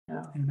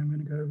Oh. And I'm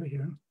going to go over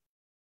here.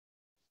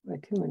 We're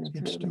 2 minutes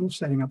It's early. still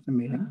setting up the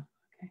meeting. Oh,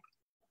 okay.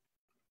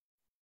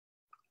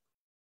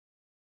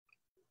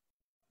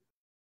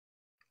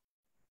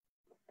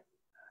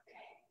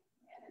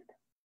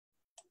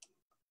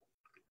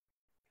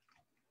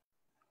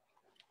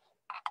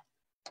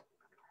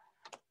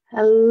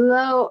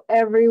 Hello,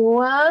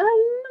 everyone.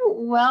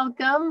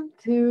 Welcome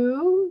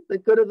to the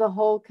Good of the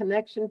Whole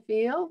connection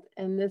field.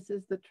 And this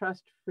is the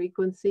trust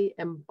frequency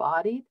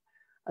embodied.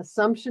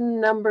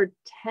 Assumption number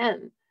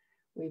 10.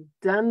 We've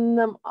done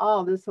them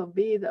all. This will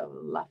be the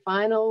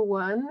final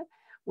one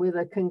with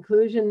a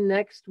conclusion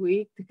next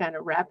week to kind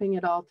of wrapping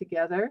it all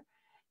together.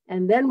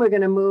 And then we're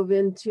going to move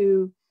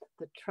into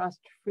the trust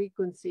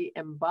frequency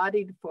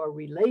embodied for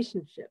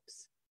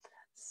relationships.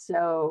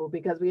 So,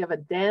 because we have a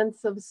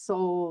Dance of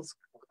Souls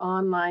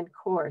online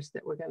course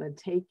that we're going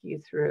to take you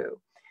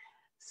through.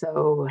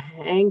 So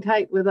hang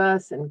tight with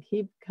us and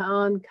keep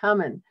on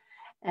coming.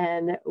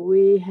 And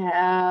we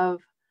have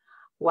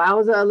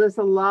Wowza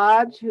Elisa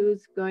Lodge,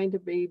 who's going to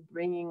be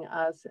bringing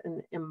us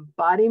an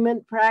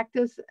embodiment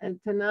practice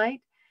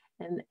tonight,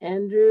 and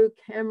Andrew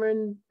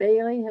Cameron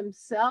Bailey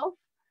himself,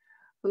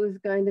 who's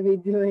going to be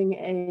doing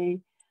a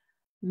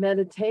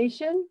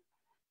meditation.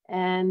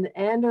 And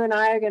Andrew and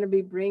I are going to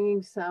be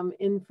bringing some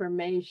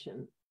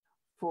information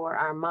for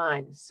our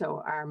mind.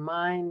 So our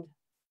mind,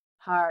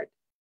 heart,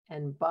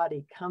 and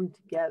body come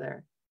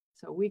together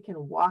so we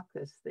can walk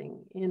this thing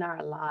in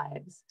our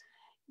lives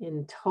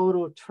in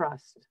total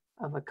trust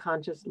of a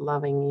conscious,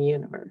 loving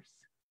universe.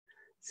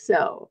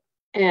 So,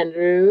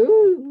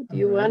 Andrew, do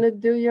you want to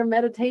do your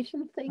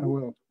meditation thing? I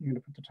will. You're going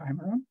to put the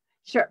timer on?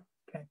 Sure.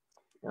 Okay.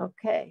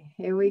 Okay,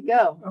 here we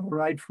go. All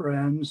right,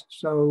 friends.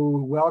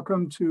 So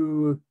welcome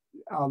to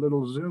our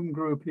little Zoom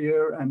group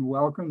here, and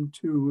welcome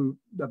to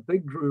the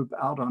big group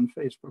out on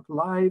Facebook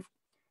Live.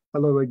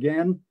 Hello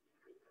again.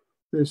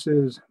 This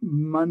is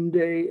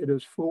Monday. It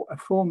is a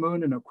full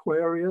moon in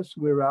Aquarius.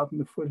 We're out in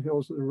the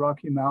foothills of the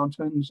Rocky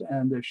Mountains,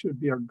 and there should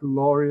be a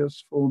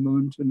glorious full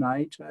moon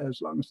tonight,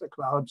 as long as the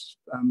clouds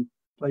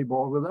play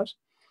ball with us.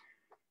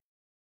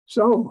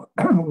 So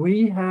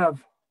we're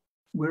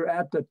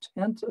at the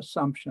 10th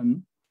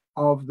assumption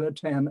of the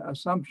 10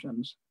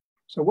 assumptions.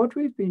 So what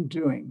we've been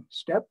doing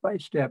step by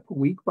step,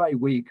 week by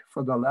week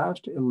for the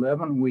last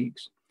 11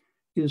 weeks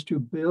is to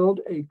build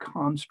a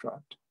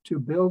construct, to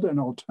build an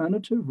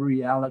alternative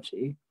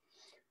reality.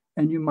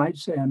 And you might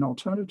say an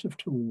alternative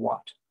to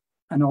what?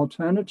 An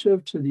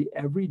alternative to the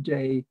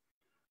everyday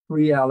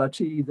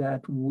reality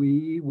that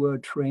we were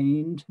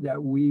trained,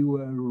 that we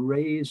were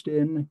raised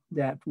in,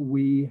 that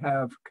we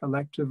have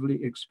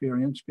collectively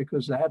experienced,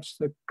 because that's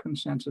the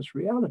consensus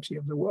reality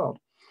of the world.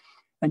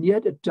 And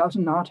yet it does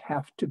not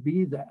have to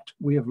be that.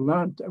 We have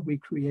learned that we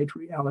create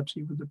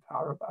reality with the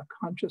power of our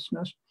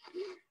consciousness.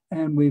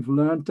 And we've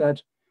learned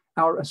that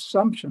our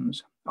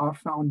assumptions are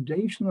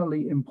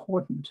foundationally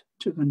important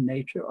to the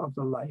nature of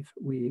the life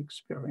we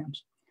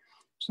experience.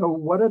 So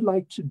what I'd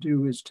like to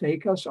do is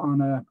take us on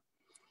a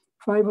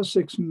 5 or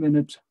 6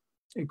 minute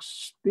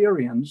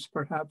experience,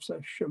 perhaps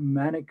a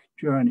shamanic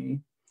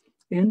journey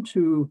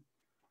into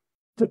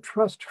the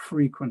trust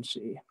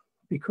frequency,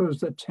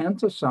 because the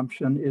 10th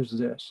assumption is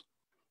this: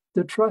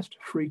 the trust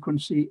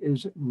frequency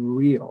is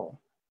real,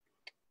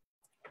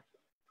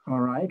 all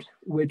right,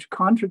 which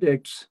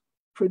contradicts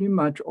pretty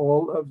much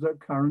all of the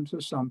current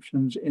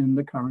assumptions in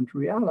the current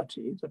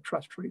reality. The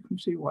trust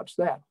frequency, what's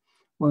that?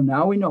 Well,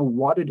 now we know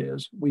what it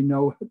is. We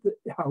know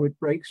how it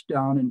breaks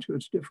down into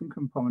its different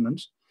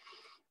components,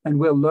 and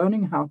we're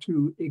learning how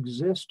to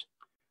exist,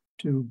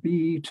 to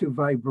be, to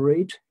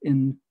vibrate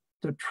in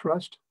the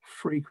trust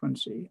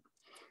frequency,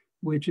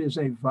 which is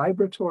a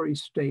vibratory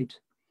state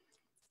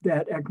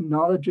that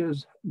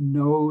acknowledges,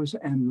 knows,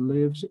 and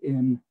lives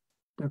in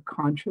the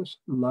conscious,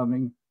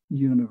 loving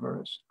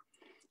universe.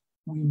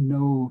 We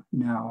know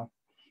now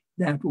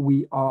that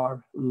we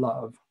are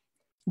love.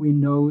 We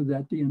know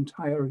that the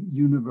entire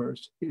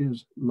universe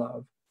is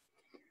love.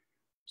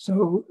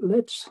 So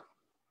let's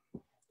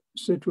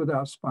sit with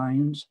our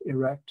spines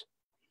erect.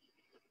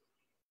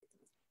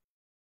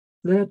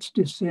 Let's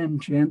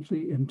descend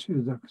gently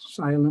into the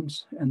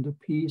silence and the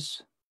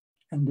peace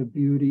and the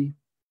beauty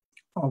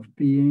of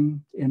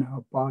being in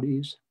our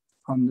bodies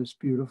on this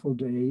beautiful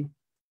day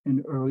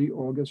in early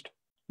August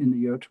in the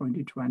year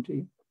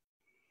 2020.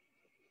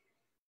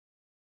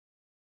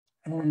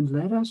 And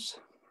let us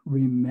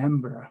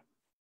remember,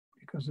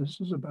 because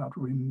this is about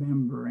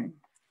remembering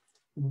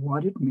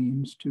what it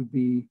means to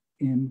be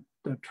in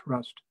the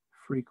trust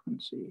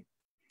frequency,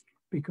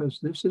 because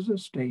this is a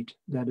state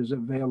that is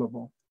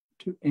available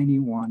to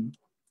anyone,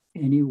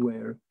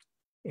 anywhere,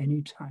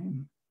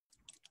 anytime.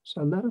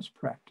 So let us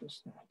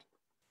practice that.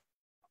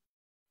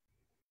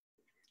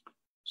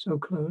 So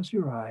close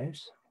your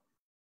eyes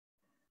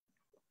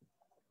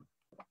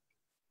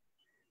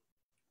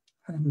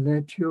and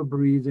let your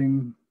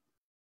breathing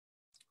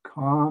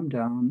calm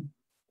down.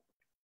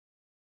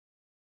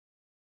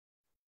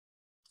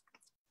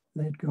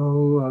 Let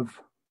go of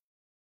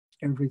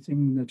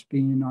everything that's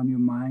been on your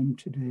mind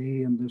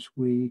today and this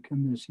week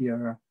and this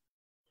year.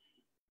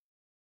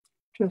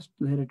 Just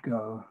let it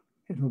go.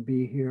 It'll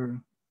be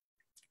here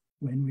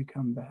when we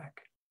come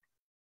back.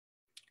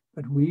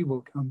 But we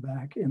will come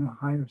back in a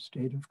higher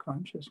state of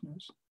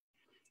consciousness.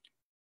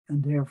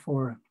 And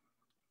therefore,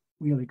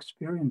 we'll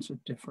experience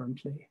it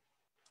differently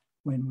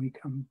when we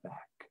come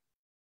back.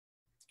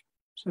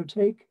 So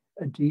take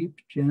a deep,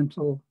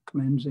 gentle,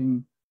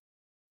 cleansing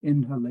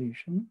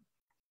inhalation.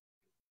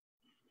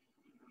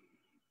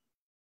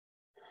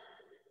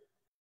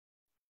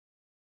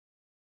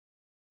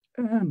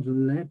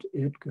 And let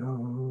it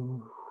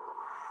go.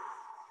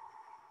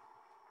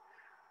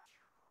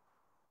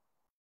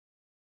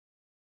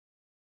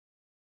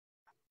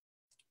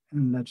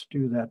 And let's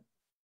do that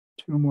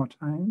 2 more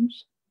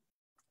times.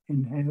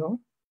 Inhale.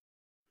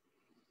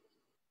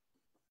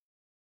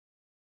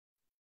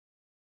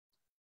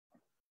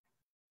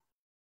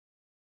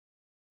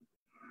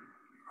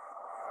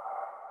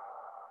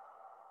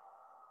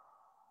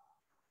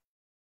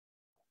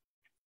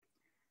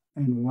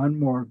 And one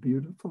more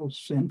beautiful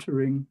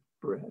centering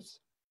breath.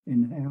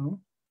 Inhale.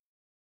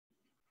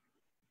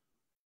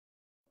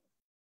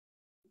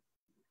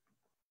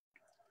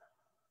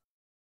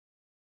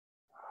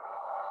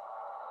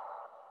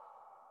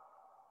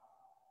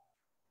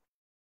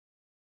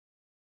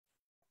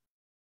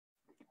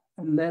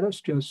 And let us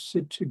just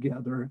sit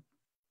together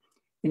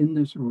in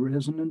this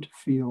resonant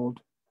field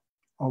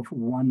of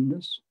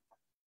oneness,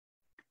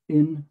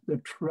 in the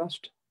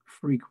trust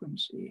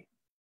frequency,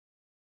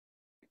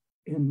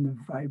 in the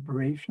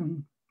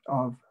vibration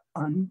of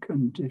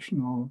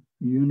unconditional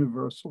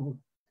universal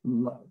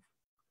love.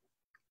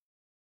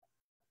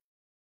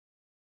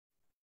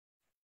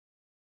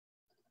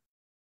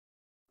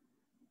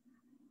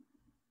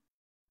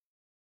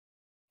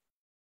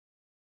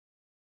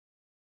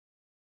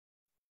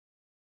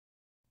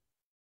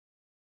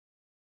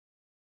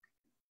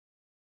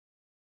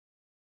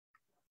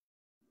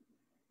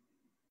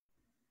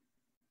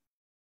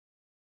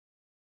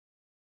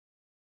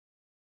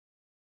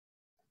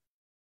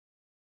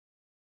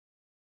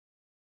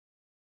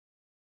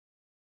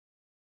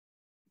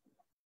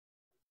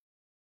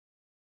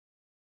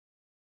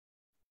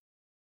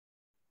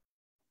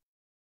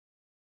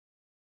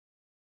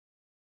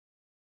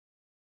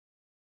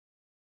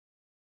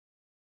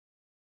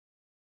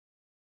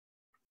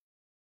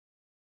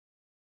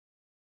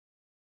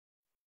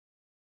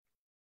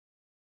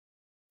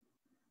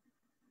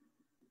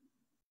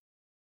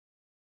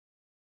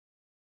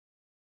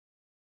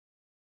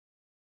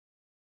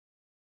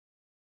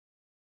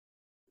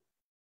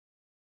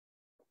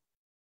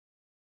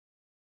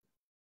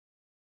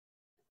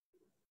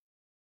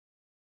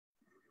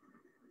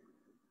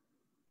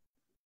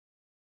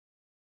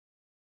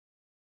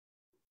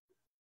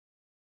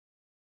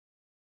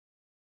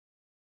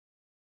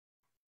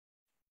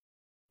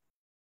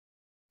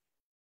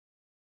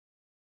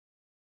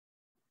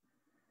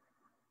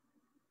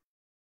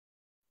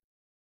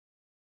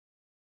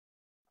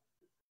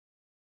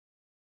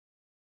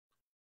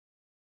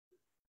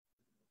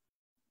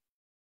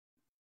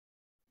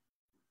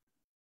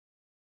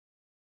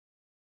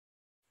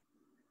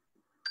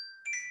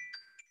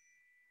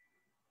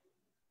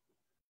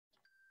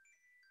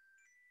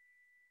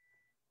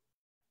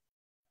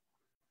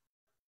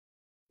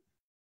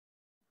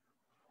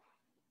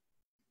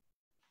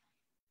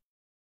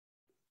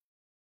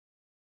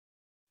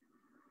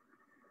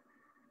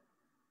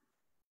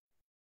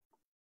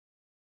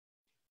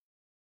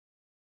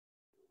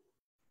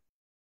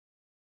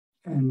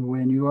 And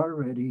when you are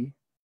ready,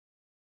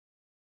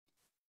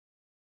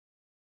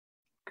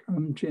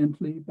 come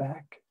gently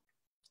back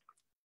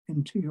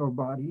into your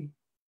body,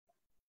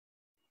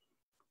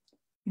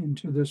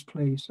 into this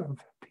place of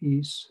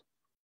peace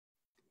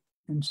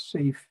and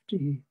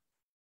safety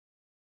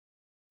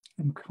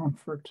and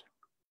comfort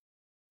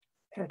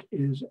that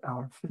is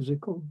our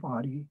physical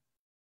body.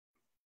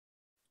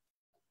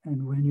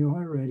 And when you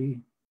are ready,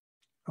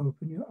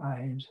 open your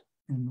eyes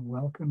and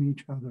welcome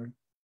each other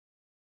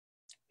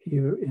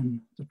here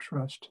in the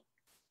trust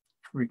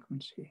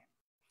frequency.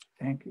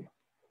 Thank you.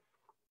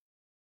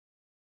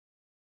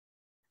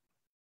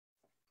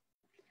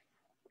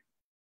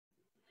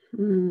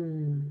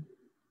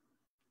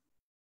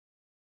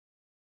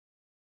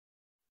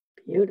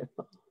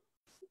 Beautiful.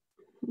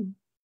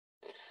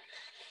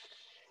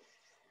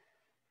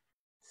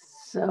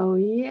 So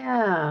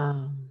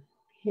yeah,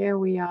 here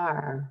we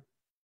are.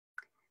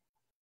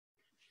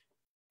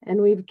 And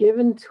we've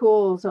given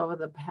tools over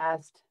the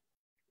past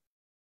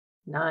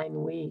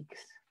 9 weeks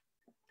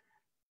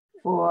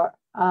for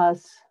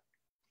us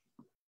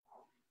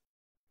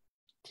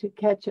to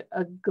catch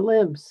a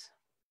glimpse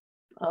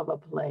of a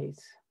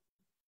place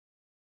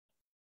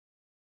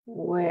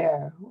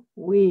where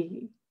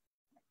we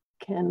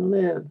can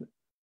live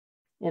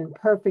in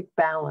perfect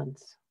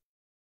balance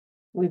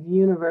with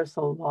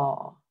universal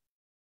law,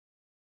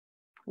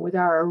 with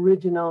our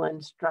original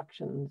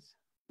instructions,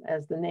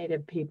 as the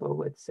native people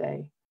would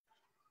say.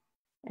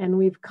 And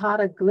we've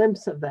caught a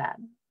glimpse of that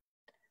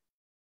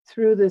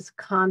through this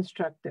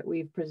construct that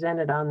we've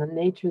presented on the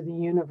nature of the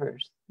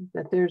universe,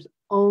 that there's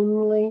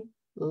only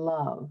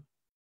love.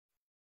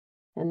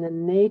 And the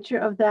nature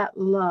of that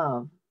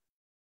love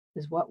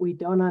is what we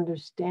don't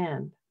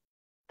understand,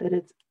 that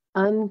it's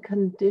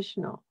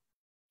unconditional.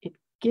 It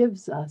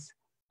gives us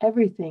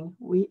everything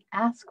we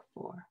ask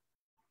for.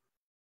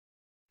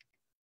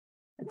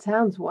 It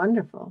sounds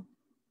wonderful,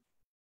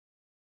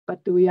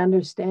 but do we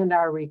understand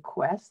our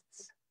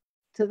requests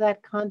to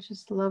that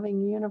conscious,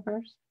 loving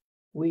universe?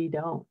 We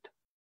don't.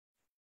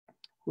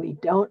 We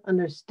don't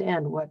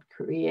understand what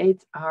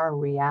creates our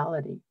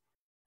reality,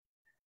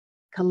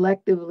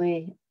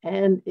 collectively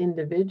and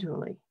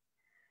individually.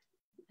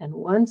 And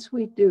once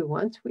we do,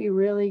 once we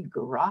really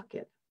grok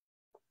it,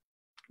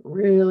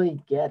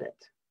 really get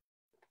it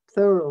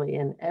thoroughly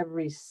in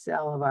every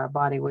cell of our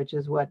body, which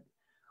is what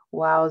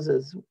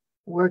Wowza's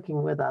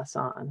working with us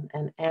on,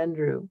 and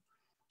Andrew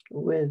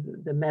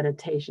with the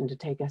meditation to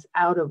take us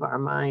out of our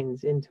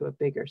minds into a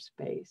bigger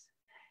space,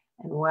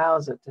 and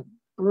Wowza to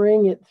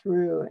bring it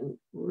through and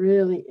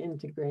really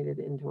integrate it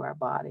into our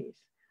bodies,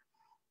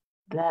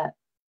 that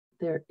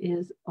there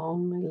is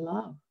only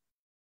love,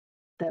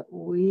 that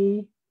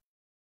we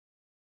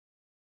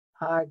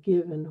are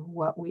given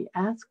what we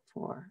ask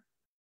for,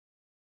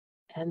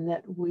 and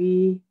that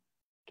we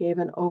gave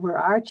an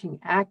overarching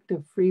act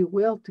of free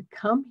will to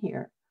come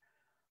here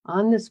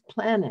on this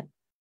planet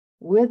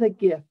with a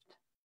gift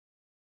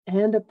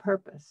and a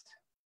purpose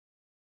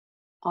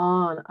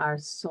on our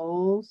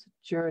soul's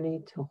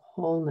journey to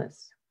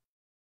wholeness,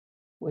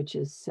 which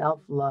is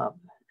self-love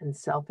and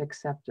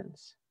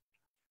self-acceptance.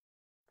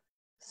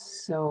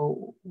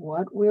 So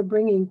what we're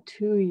bringing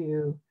to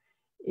you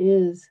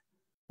is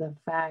the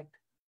fact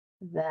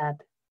that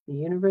the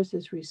universe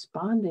is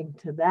responding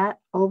to that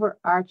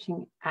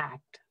overarching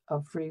act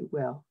of free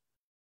will.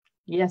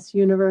 Yes,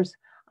 universe,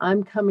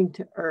 I'm coming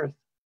to Earth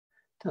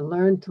to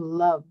learn to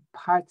love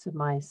parts of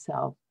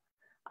myself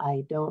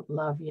I don't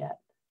love yet.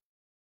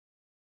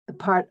 The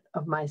part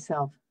of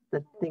myself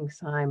that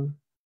thinks I'm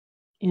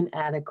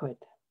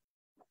inadequate,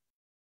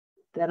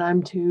 that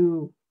I'm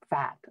too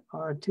fat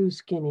or too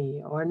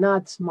skinny or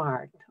not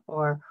smart,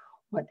 or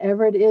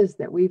whatever it is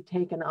that we've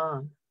taken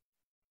on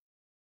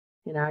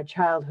in our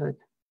childhood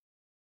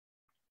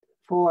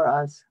for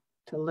us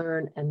to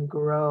learn and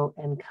grow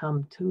and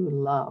come to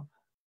love.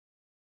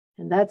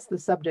 And that's the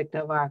subject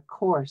of our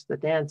course, The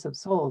Dance of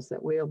Souls,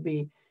 that we'll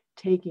be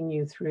taking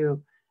you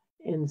through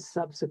in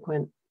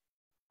subsequent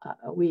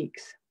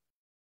weeks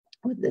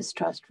with this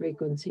trust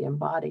frequency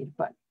embodied.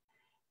 But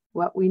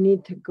what we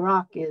need to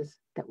grok is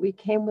that we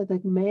came with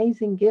an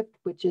amazing gift,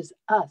 which is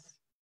us,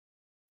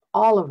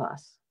 all of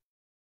us,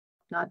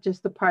 not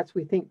just the parts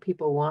we think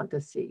people want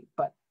to see,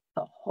 but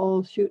the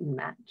whole shooting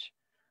match,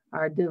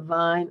 our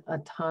divine,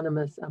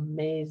 autonomous,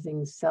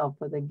 amazing self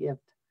with a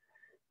gift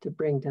to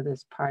bring to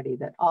this party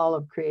that all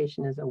of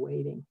creation is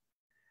awaiting.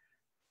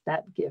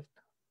 That gift,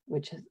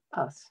 which is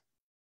us.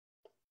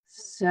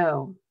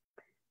 So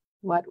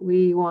what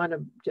we want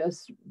to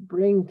just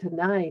bring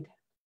tonight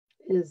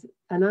is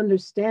an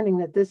understanding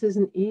that this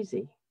isn't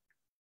easy,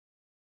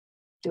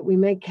 that we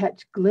may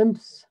catch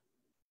glimpses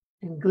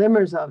and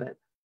glimmers of it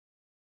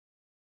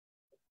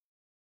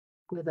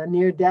with a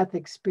near-death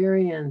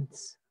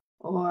experience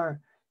or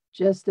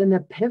just an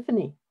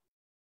epiphany,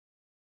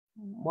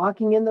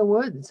 walking in the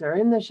woods or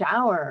in the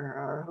shower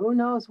or who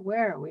knows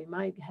where we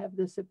might have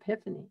this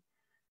epiphany.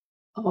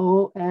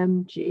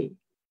 OMG,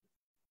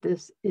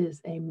 this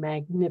is a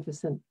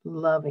magnificent,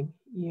 loving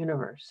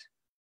universe.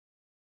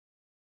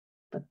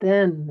 But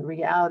then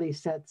reality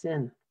sets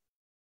in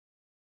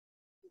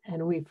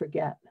and we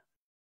forget.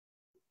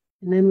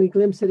 And then we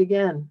glimpse it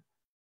again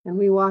and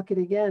we walk it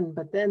again,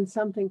 but then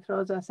something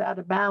throws us out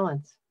of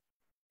balance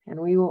and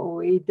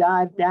we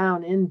dive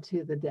down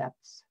into the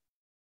depths,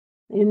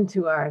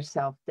 into our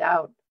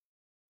self-doubt,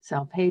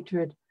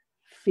 self-hatred,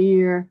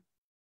 fear,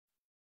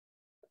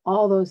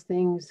 all those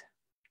things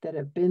that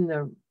have been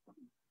the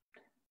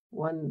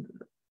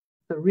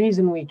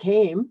reason we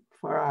came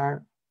for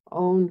our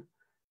own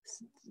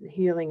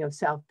healing of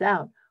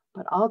self-doubt,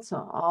 but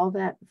also all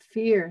that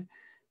fear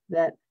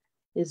that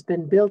has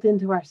been built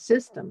into our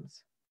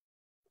systems.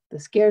 The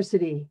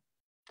scarcity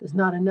is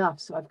not enough,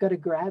 so I've got to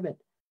grab it.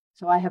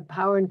 So I have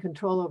power and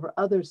control over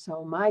others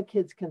so my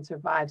kids can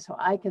survive, so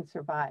I can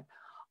survive.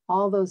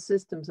 All those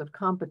systems of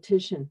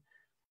competition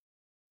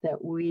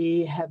that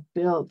we have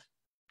built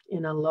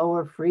in a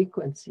lower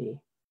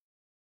frequency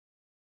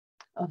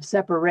of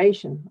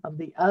separation of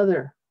the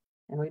other.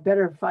 And we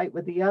better fight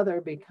with the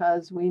other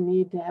because we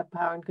need to have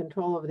power and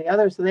control over the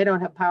other so they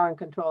don't have power and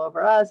control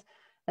over us,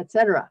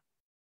 etc.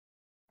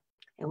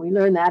 And we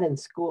learn that in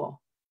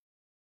school.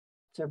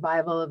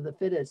 Survival of the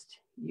fittest.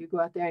 You go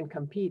out there and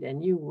compete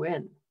and you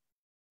win.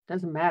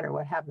 Doesn't matter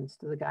what happens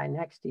to the guy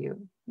next to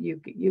you. You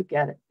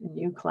get it and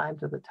you climb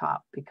to the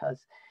top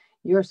because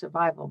your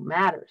survival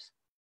matters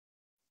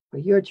for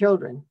your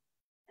children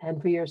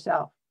and for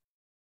yourself.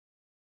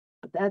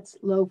 But that's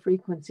low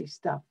frequency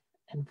stuff.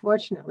 And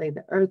fortunately,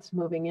 the Earth's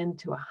moving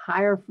into a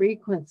higher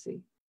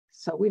frequency.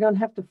 So we don't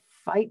have to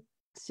fight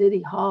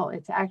City Hall.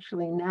 It's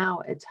actually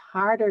now, it's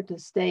harder to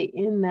stay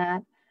in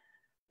that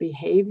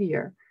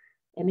behavior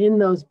and in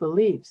those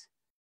beliefs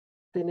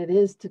than it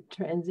is to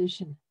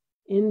transition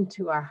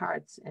into our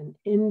hearts and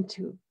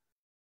into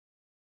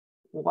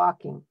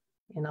walking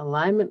in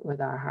alignment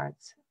with our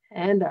hearts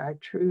and our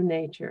true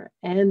nature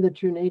and the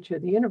true nature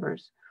of the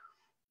universe,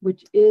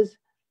 which is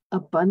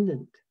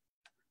abundant,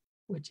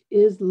 which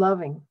is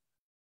loving,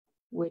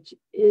 which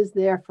is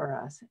there for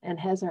us and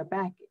has our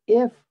back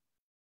if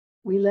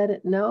we let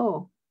it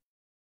know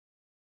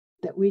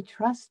that we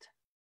trust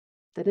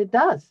that it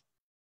does.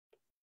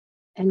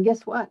 And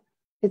guess what?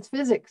 It's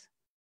physics.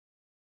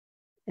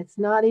 It's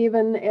not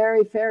even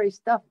airy-fairy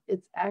stuff.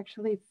 It's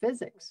actually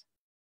physics.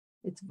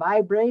 It's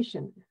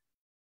vibration.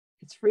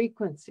 It's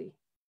frequency.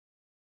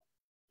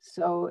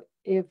 So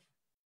if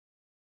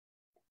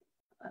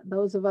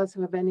those of us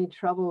who have any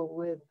trouble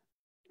with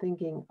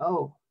thinking,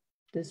 oh,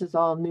 this is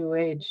all new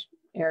age,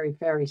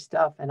 airy-fairy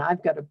stuff, and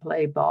I've got to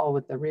play ball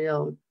with the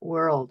real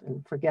world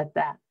and forget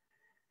that.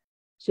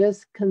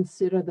 Just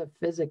consider the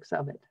physics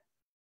of it,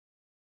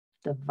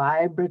 the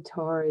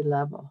vibratory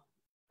level,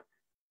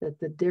 that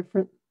the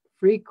different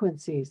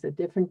frequencies, the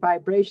different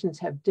vibrations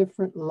have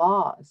different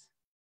laws.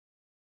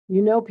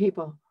 You know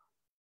people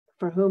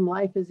for whom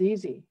life is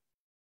easy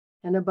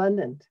and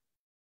abundant.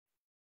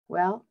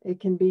 Well, it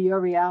can be your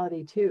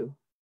reality too,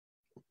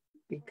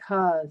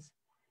 because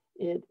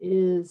it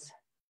is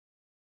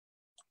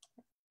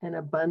an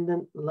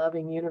abundant,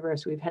 loving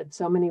universe. We've had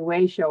so many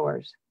way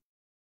showers.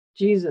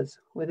 Jesus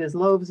with his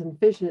loaves and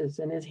fishes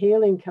and his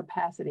healing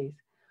capacities.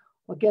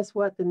 Well, guess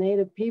what? The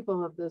native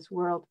people of this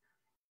world,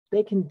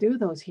 they can do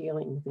those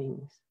healing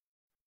things.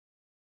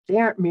 They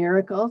aren't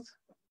miracles.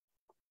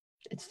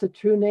 It's the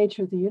true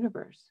nature of the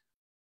universe.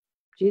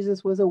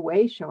 Jesus was a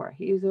way shower.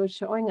 He was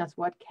showing us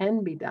what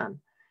can be done.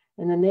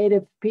 And the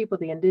native people,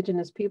 the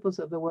indigenous peoples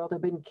of the world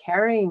have been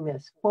carrying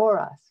this for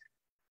us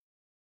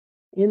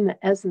in the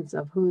essence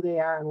of who they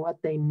are and what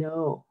they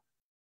know.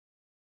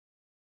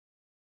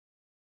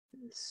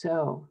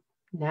 So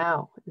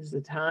now is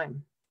the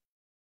time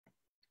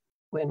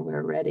when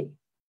we're ready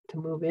to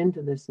move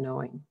into this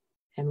knowing.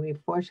 And we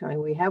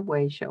have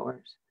way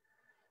showers.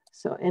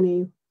 So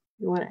you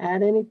want to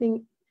add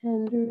anything,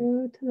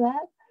 Andrew, to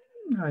that?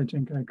 I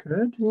think I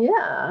could.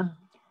 Yeah.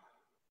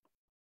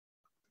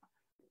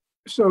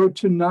 So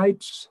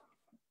tonight's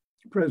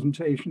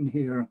presentation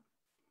here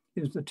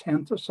is the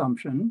 10th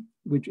assumption,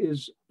 which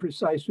is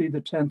precisely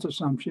the 10th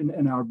assumption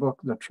in our book,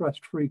 The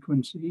Trust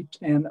Frequency,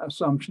 10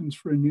 Assumptions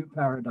for a New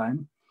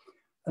Paradigm.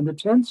 And the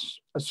 10th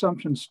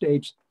assumption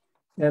states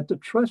that the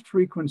trust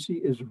frequency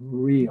is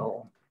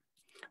real.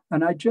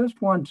 And I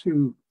just want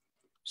to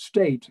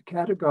state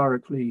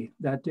categorically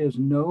that there's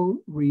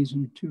no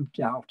reason to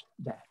doubt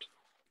that.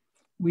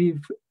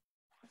 We've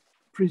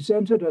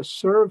presented a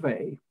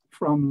survey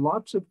from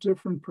lots of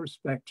different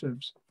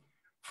perspectives,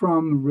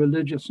 from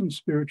religious and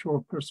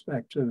spiritual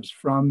perspectives,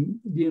 from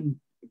the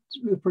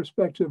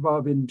perspective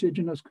of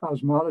indigenous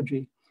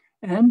cosmology,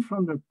 and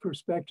from the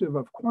perspective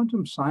of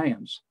quantum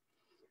science.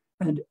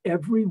 And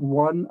every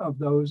one of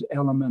those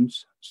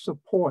elements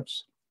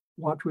supports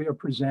what we are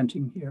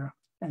presenting here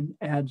and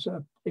adds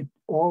up. It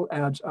all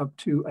adds up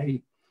to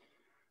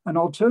an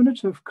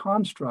alternative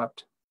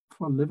construct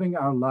for living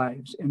our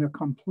lives in a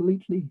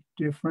completely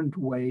different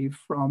way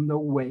from the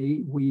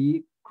way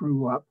we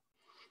grew up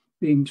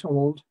being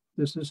told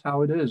this is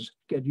how it is,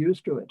 get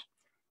used to it.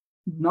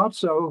 Not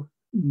so,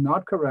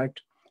 not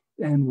correct.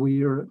 And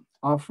we're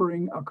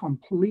offering a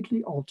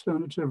completely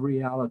alternative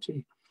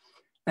reality.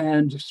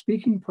 And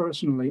speaking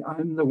personally,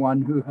 I'm the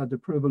one who had the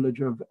privilege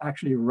of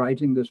actually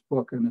writing this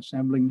book and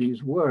assembling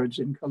these words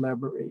in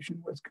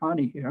collaboration with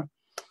Connie here.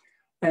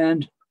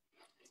 And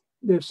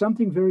there's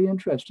something very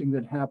interesting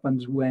that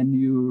happens when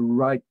you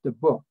write the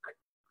book.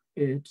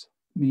 It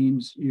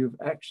means you've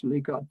actually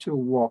got to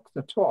walk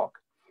the talk.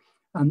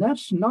 And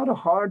that's not a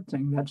hard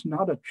thing. That's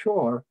not a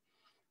chore.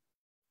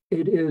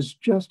 It is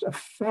just a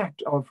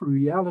fact of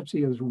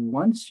reality is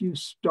once you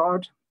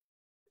start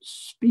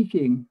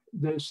speaking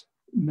this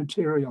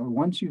material,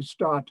 once you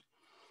start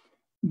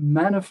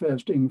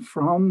manifesting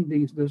from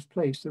this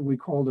place that we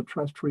call the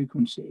trust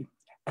frequency,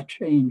 a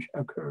change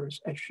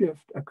occurs, a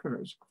shift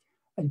occurs,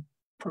 a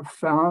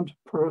profound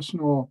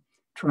personal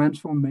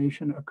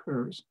transformation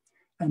occurs.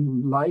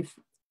 And life,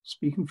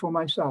 speaking for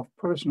myself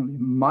personally,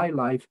 my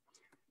life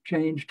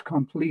changed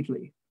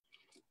completely.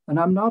 And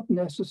I'm not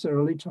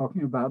necessarily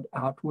talking about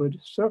outward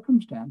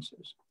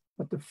circumstances,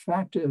 but the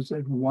fact is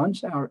that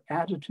once our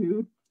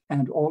attitude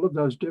and all of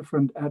those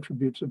different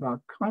attributes of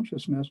our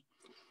consciousness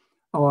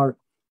are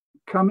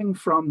coming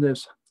from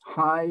this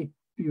high,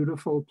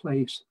 beautiful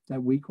place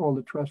that we call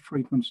the trust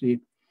frequency,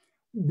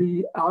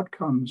 the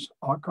outcomes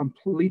are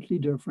completely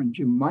different.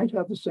 You might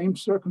have the same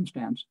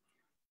circumstance,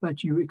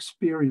 but you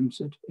experience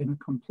it in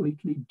a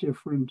completely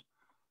different,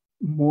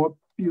 more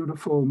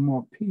beautiful,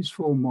 more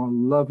peaceful, more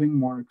loving,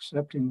 more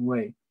accepting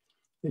way.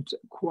 It's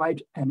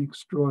quite an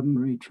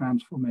extraordinary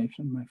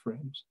transformation, my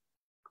friends.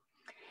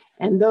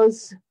 And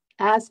those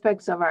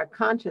aspects of our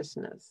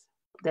consciousness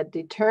that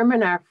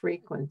determine our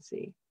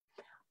frequency,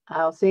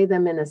 I'll say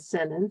them in a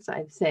sentence.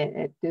 I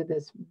do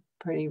this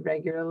pretty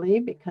regularly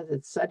because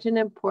it's such an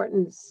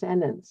important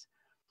sentence.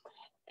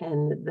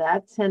 And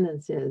that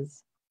sentence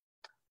is,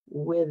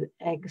 with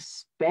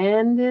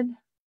expanded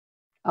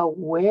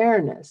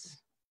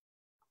awareness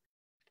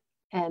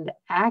and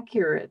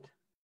accurate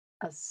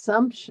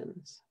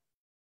assumptions,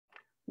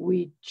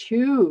 we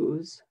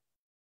choose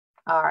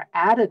our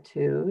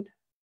attitude,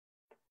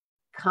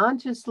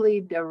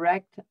 consciously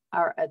direct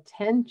our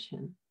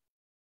attention,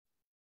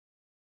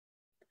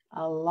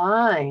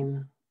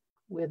 align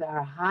with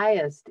our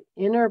highest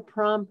inner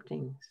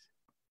promptings,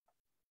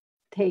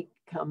 take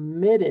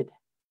committed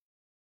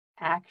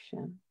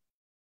action,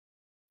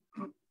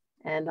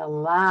 and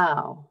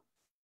allow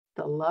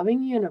the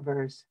loving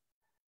universe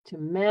to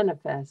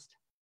manifest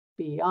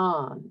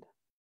beyond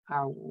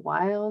our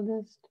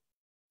wildest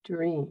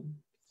dreams.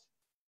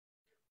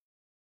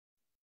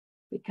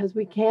 Because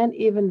we can't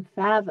even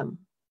fathom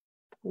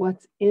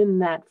what's in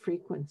that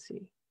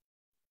frequency,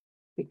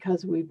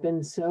 because we've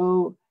been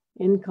so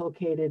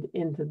inculcated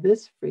into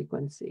this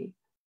frequency.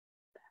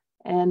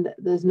 And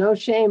there's no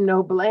shame,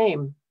 no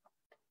blame,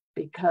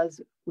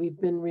 because we've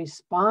been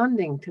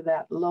responding to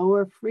that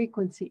lower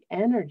frequency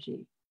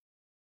energy.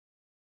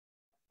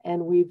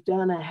 And we've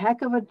done a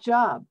heck of a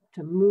job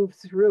to move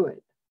through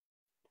it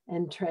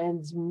and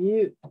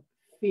transmute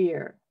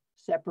fear,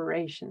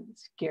 separation,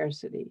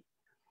 scarcity,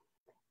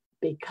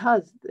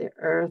 because the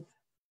earth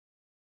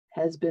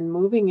has been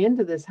moving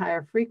into this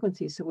higher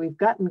frequency. So we've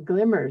gotten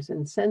glimmers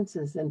and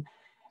senses, and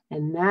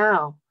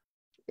now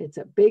it's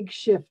a big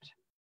shift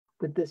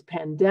with this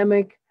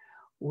pandemic,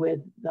 with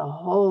the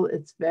whole,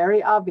 it's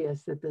very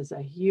obvious that there's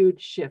a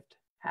huge shift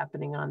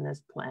happening on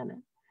this planet.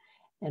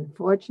 And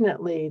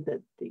fortunately,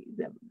 that the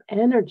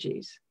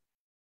energies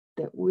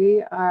that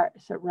we are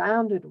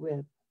surrounded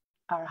with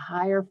are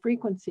higher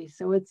frequencies,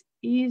 so it's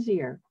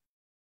easier.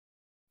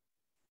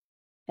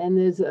 And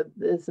there's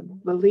a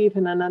belief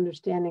and an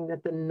understanding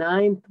that the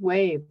ninth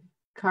wave,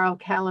 Carl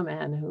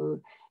Kalaman,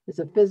 who is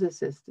a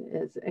physicist,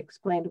 is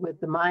explained with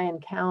the Mayan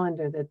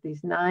calendar that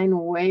these 9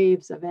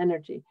 waves of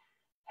energy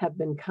have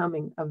been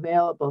coming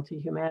available to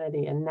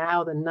humanity. And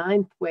now the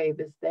 9th wave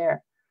is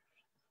there.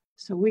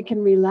 So we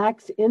can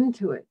relax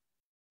into it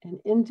and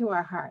into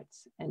our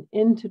hearts and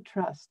into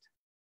trust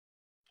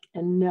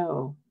and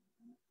know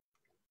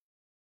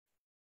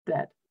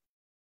that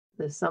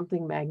there's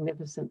something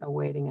magnificent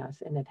awaiting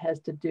us. And it has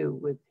to do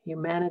with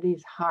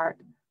humanity's heart,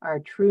 our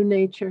true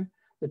nature,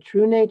 the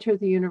true nature of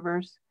the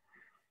universe.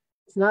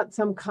 It's not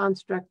some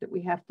construct that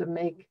we have to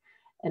make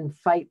and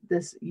fight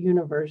this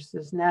universe,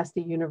 this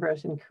nasty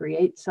universe, and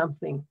create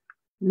something.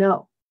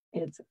 No,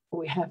 it's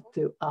we have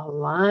to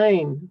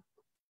align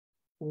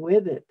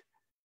with it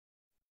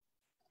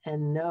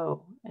and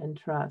know and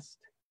trust.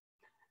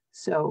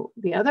 So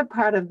the other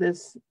part of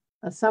this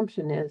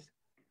assumption is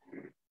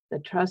the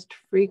trust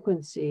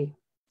frequency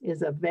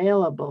is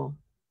available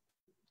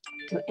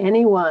to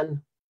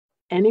anyone,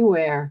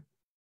 anywhere,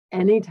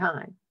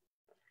 anytime.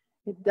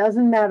 It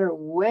doesn't matter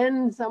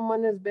when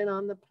someone has been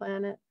on the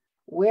planet,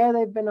 where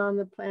they've been on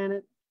the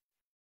planet,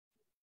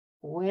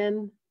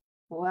 when,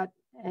 what,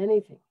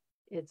 anything.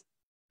 It's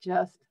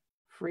just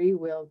free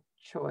will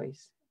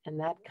choice. And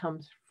that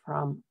comes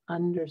from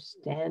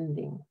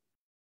understanding,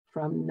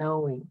 from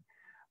knowing,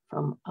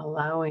 from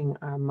allowing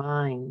our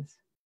minds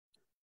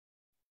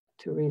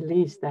to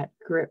release that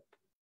grip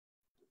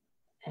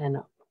and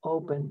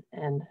open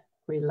and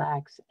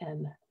relax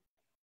and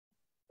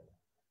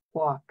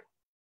walk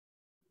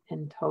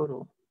in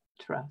total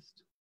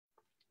trust.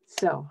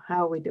 So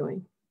how are we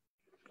doing?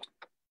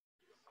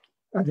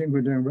 I think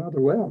we're doing rather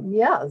well.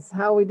 Yes,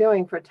 how are we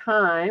doing for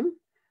time?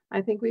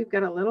 I think we've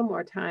got a little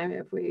more time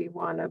if we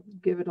want to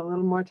give it a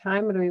little more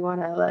time, or do we want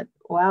to let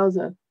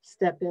Wowza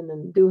step in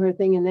and do her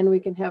thing, and then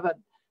we can have a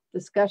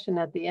discussion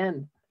at the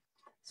end.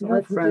 So yeah,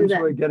 let's friends, do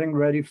that. we're getting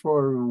ready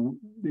for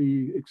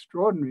the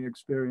extraordinary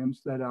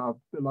experience that our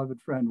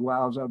beloved friend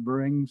Wowza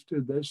brings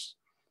to this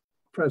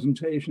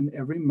presentation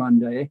every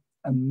Monday.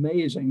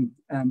 Amazing.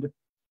 And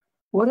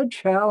what a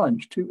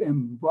challenge to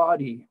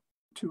embody,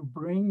 to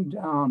bring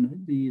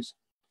down these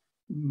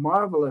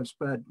marvelous,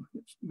 but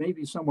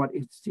maybe somewhat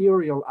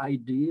ethereal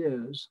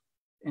ideas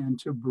and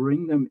to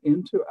bring them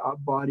into our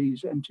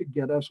bodies and to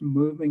get us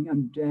moving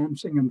and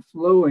dancing and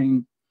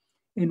flowing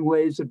in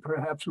ways that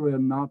perhaps we're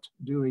not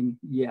doing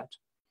yet.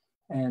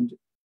 And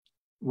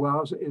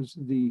Wowza is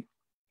the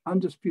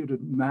undisputed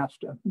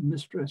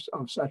mistress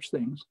of such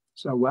things.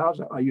 So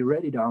Wowza, are you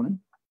ready, darling?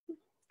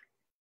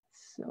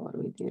 So what do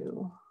we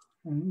do?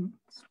 Mm-hmm.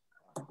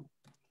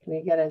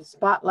 We got to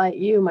spotlight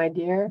you, my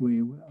dear.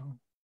 We will.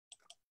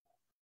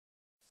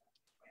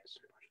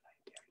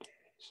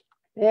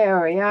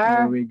 There we are.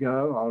 There we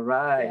go. All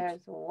right. There's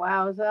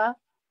Wowza.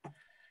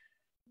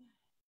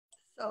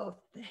 So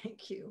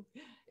thank you.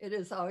 It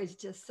is always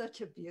just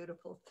such a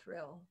beautiful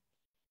thrill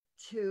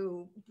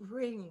to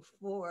bring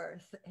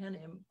forth and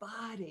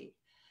embody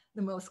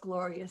the most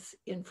glorious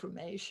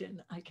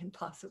information I can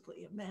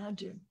possibly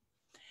imagine.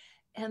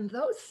 And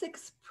those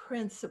 6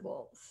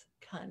 principles,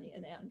 Connie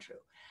and Andrew,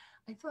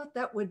 I thought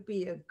that would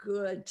be a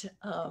good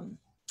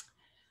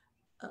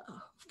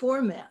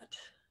format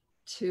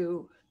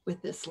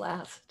with this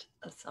last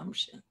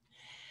assumption.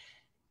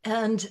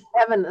 And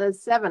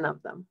seven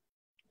of them.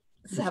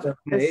 Seven.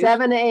 The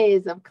 7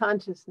 A's of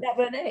consciousness.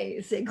 7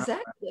 A's,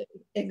 exactly,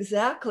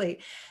 exactly.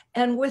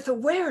 And with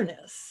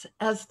awareness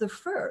as the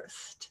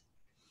first,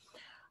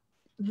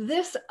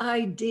 this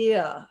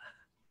idea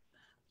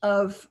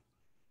of,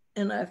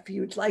 and if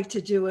you'd like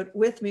to do it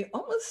with me,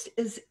 almost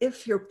as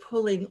if you're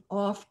pulling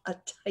off a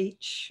tight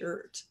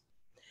shirt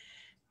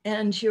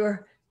and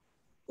you're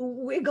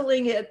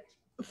wiggling it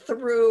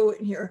through,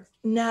 and you're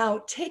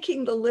now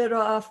taking the lid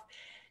off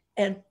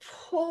and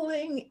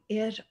pulling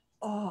it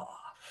off.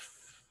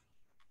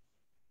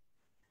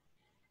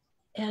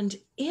 And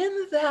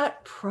in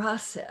that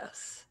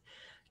process,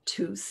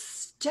 to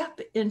step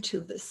into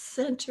the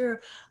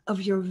center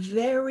of your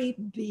very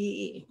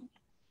being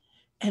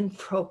and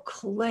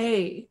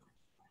proclaim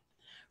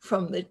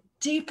from the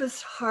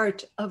deepest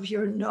heart of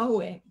your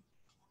knowing,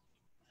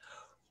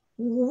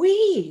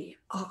 we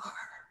are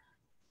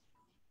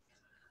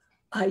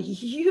a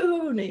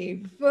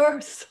universal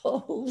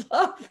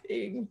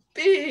loving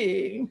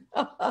being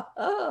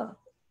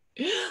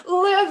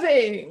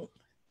living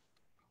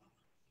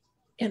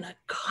in a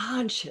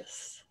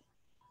conscious,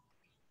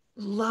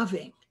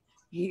 loving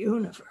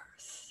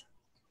universe.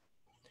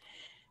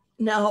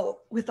 Now,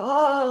 with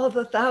all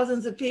the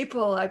thousands of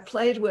people I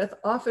played with,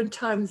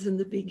 oftentimes in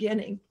the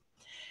beginning,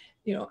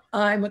 you know,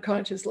 I'm a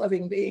conscious,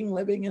 loving being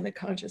living in a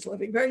conscious,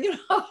 loving being. You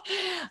know,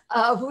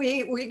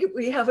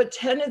 we have a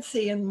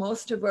tendency in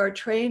most of our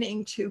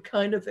training to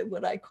kind of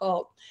what I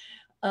call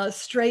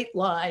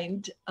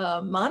straight-lined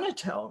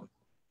monotone,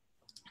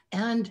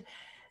 and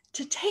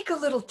to take a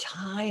little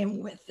time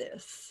with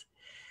this.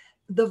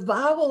 The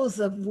vowels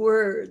of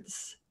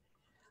words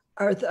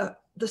are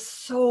the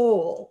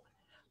soul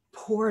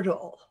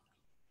portal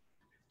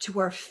to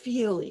our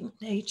feeling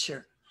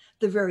nature,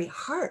 the very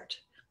heart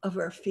of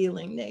our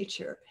feeling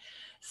nature.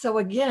 So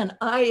again,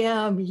 I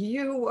am,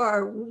 you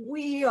are,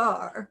 we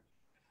are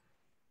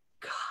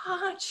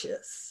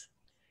conscious,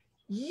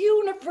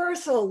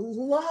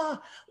 universal,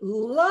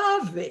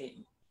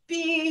 loving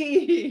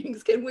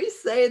beings. Can we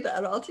say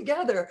that all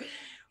together?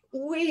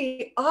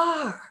 We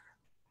are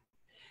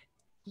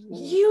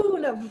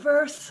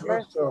universal,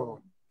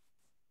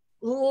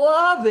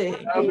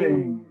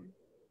 loving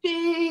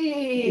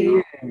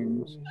beings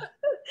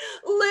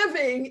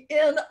living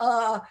in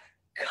a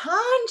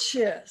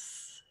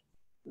conscious,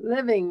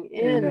 living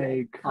in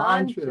a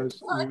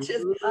conscious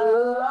loving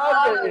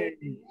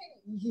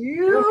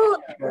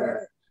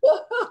universe.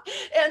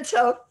 And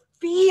to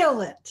feel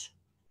it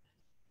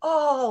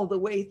all the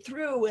way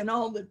through in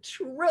all the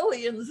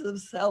trillions of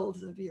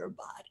cells of your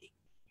body.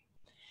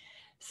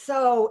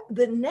 So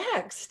the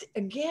next,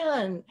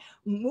 again,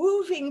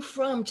 moving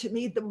from, to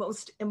me, the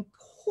most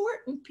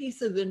important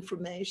piece of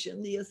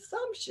information, the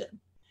assumption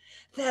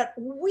that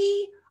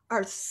we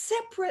are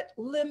separate,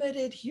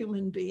 limited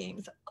human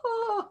beings.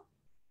 Oh,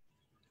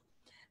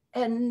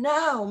 and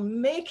now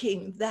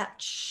making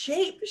that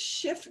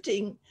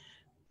shape-shifting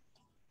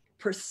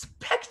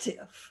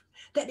perspective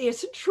that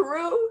is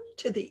true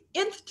to the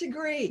nth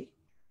degree,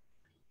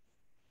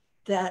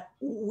 that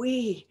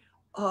we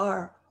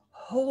are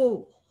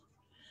whole,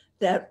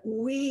 that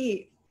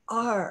we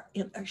are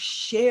in a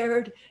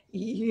shared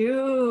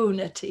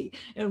unity.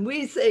 And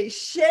we say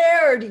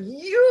shared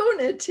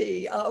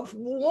unity of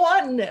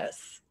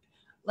oneness.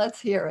 Let's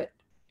hear it.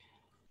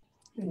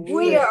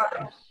 We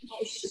are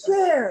a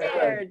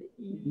shared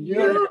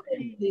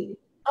unity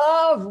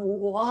of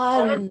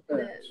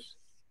oneness.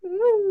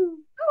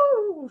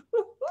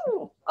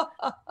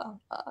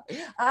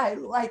 I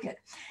like it.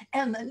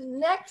 And the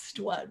next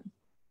one,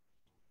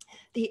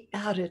 the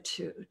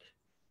attitude.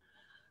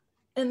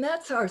 And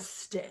that's our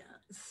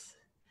stance.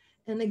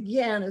 And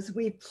again, as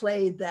we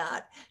played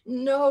that,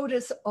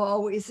 notice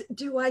always,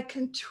 do I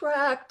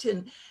contract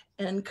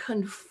and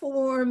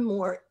conform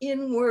more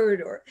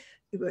inward, or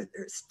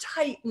there's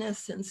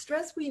tightness and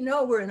stress? We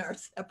know we're in our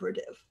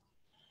separative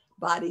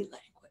body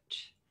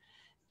language.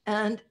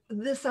 And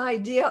this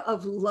idea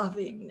of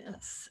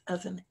lovingness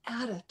as an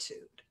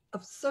attitude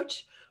of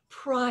such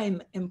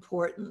prime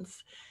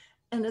importance.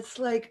 And it's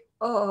like,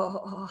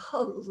 oh,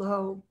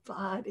 hello,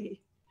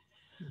 body.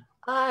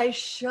 I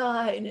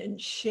shine and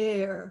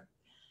share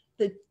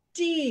the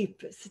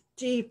deepest,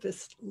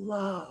 deepest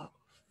love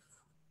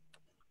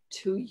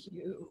to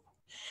you.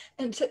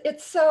 And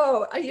it's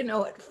so, you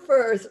know, at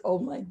first, oh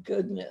my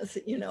goodness,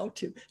 you know,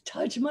 to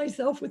touch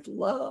myself with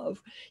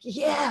love.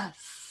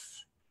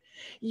 Yes,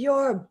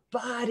 your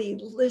body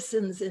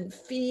listens and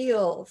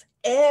feels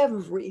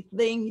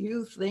everything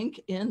you think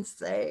and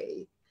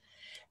say.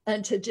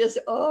 And to just,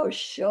 oh,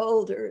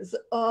 shoulders,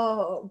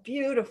 oh,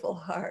 beautiful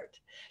heart.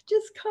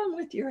 Just come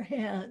with your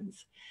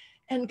hands.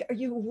 And are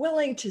you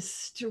willing to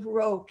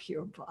stroke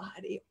your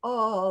body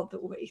all the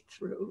way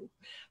through?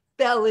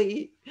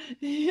 Belly,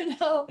 you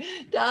know,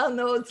 down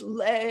those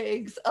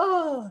legs.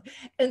 Oh,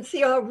 and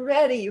see,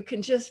 already you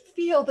can just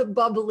feel the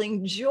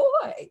bubbling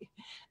joy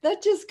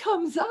that just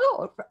comes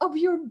out of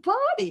your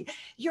body.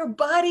 Your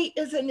body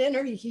is an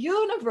inner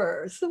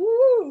universe.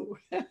 Woo.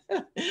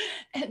 And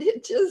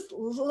it just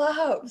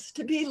loves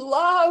to be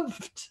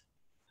loved.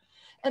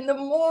 And the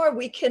more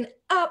we can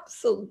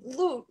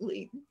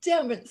absolutely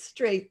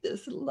demonstrate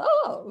this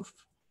love,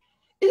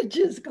 it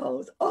just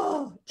goes,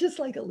 oh, just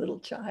like a little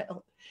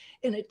child.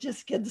 And it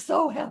just gets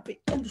so happy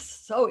and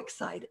so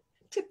excited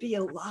to be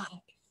alive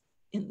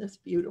in this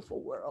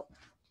beautiful world.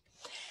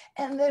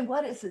 And then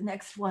what is the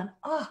next one?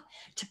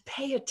 To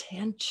pay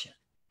attention.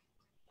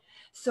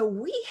 So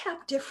we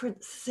have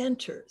different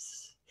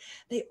centers.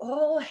 They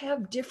all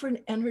have different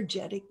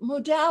energetic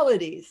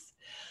modalities.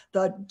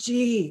 The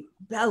deep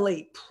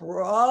belly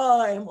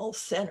primal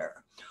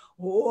center.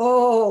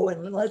 Whoa,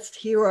 and let's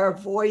hear our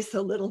voice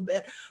a little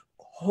bit.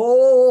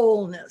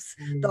 Wholeness,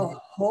 the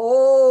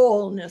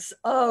wholeness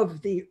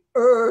of the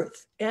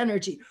earth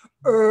energy,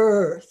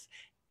 earth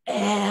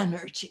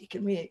energy.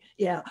 Can we,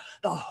 yeah,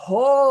 the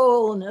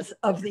wholeness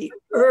of the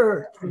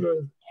earth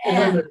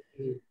energy.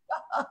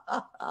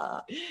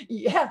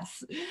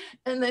 Yes.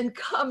 And then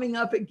coming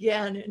up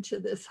again into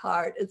this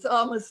heart, it's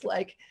almost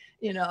like,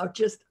 you know,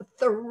 just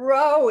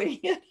throwing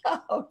it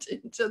out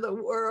into the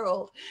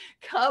world.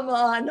 Come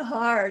on,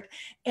 heart,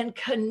 and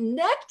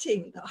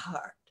connecting the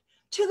heart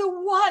to the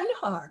one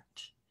heart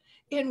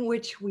in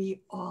which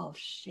we all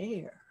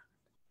share.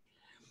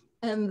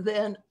 And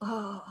then,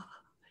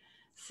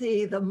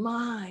 see the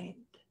mind,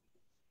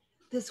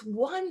 this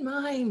one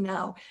mind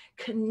now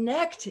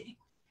connecting,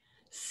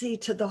 see,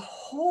 to the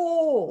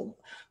whole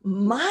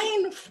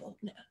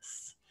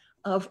mindfulness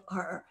of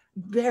our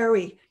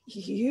very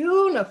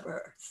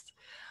universe.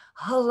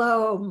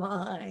 Hello,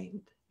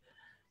 mind.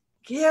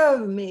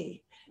 Give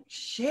me,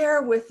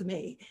 share with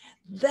me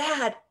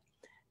that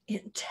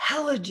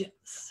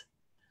intelligence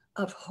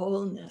of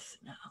wholeness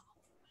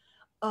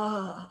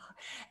now.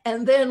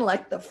 And then,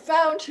 like the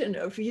fountain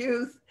of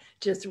youth,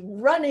 just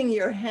running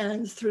your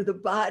hands through the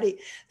body.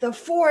 The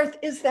fourth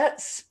is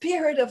that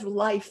spirit of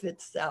life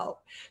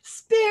itself.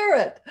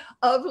 Spirit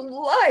of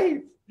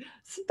life.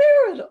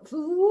 Spirit of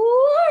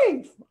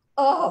life.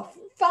 Oh,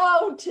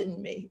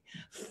 fountain me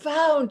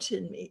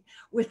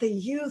with the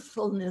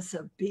youthfulness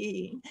of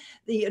being.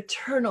 The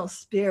eternal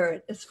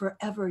spirit is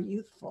forever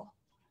youthful.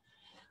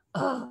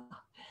 And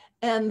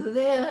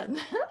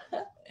then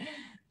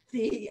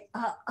the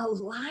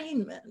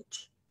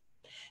alignment.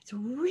 It's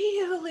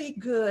really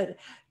good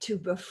to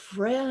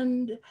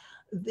befriend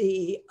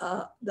the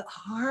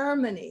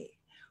harmony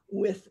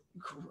with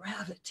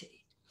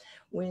gravity.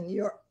 When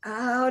you're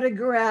out of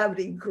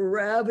gravity,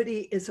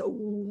 gravity is a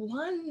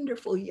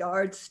wonderful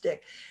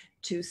yardstick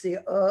to see,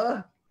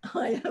 I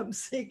am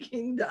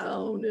sinking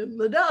down in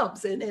the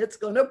dumps, and it's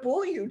going to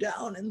pull you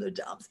down in the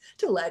dumps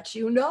to let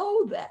you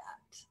know that.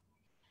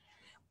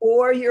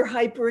 Or you're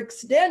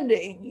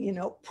hyperextending, you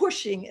know,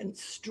 pushing and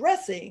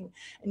stressing,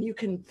 and you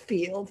can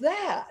feel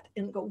that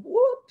and go,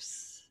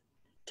 whoops,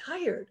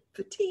 tired,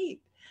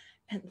 fatigued.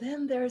 And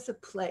then there's a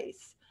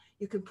place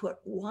you can put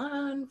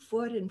one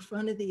foot in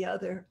front of the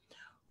other.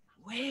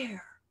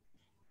 Where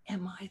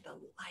am I the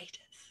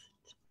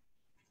lightest,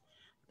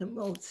 the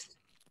most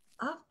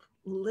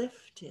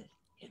uplifted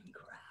in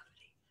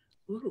gravity?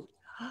 Ooh,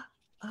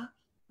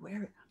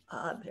 where?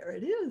 There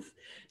it is.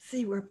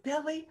 See, we're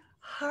belly,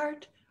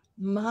 heart,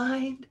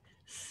 mind,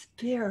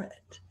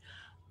 spirit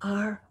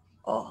are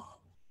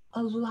all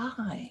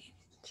aligned.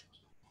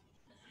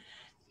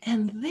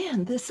 And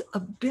then this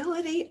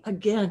ability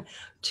again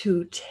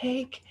to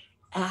take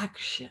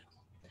action.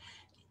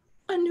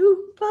 A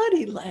new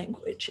body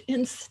language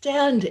in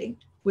standing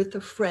with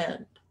a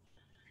friend,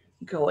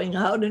 going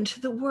out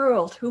into the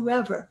world,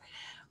 whoever.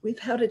 We've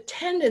had a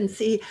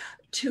tendency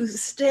to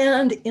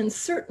stand in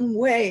certain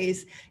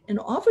ways, and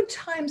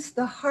oftentimes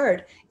the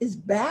heart is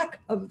back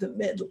of the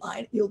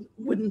midline. You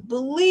wouldn't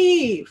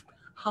believe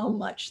how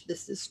much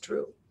this is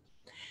true.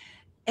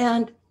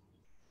 And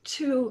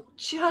to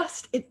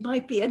just, it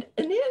might be an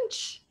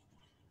inch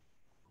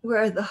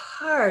where the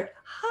heart,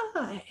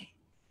 hi,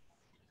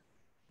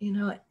 you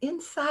know,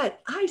 inside,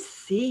 I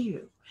see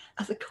you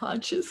as a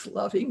conscious,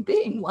 loving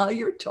being while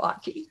you're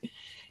talking,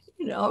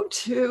 you know,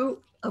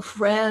 to a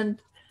friend,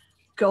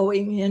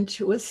 going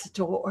into a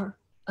store,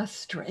 a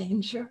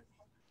stranger.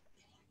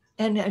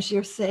 And as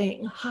you're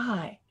saying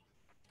hi,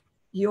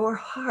 your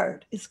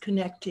heart is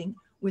connecting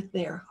with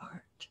their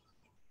heart.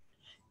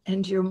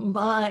 And your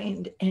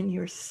mind and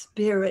your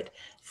spirit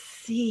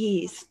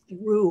sees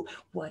through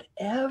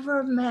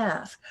whatever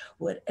mask,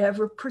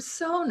 whatever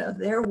persona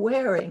they're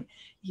wearing.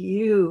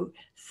 You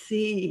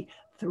see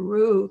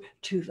through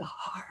to the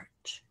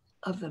heart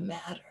of the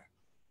matter.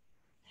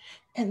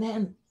 And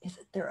then, is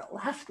there a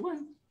last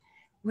one?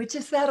 Which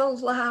is that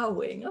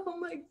allowing. Oh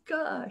my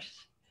gosh.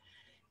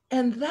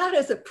 And that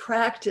is a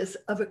practice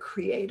of a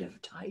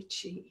creative Tai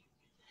Chi.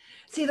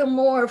 See, the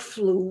more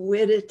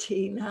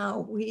fluidity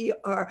now, we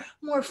are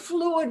more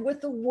fluid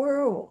with the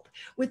world,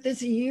 with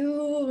this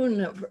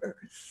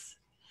universe,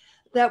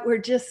 that we're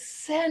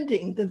just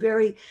sending the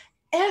very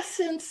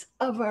essence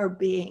of our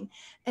being.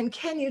 And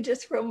can you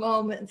just for a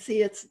moment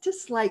see, it's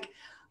just like,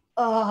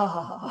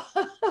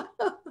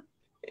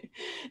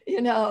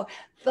 you know,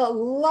 the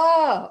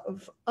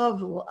love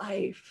of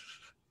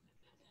life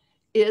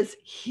is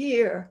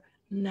here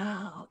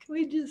now. Can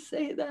we just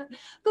say that?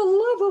 The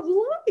love of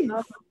life.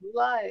 Love of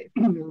life.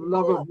 The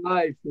love of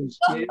life is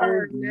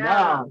here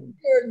now.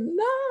 Here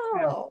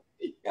now.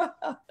 Yeah.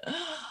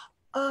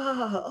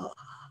 Oh.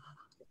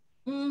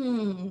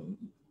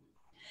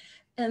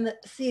 And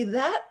see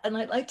that, and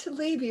I'd like to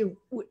leave you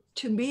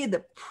to me,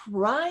 the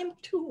prime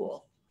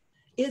tool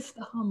is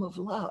the hum of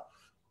love.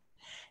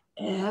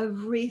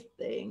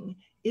 Everything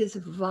is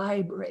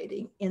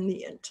vibrating in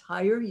the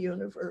entire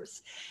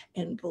universe.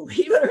 And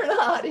believe it or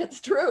not, it's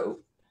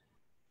true.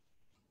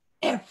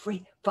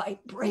 Every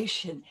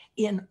vibration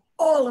in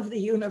all of the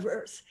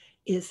universe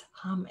is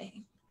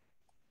humming.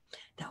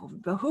 That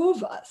would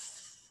behoove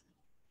us.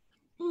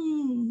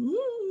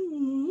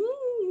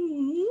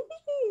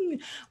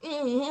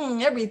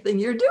 Everything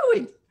you're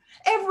doing,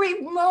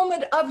 every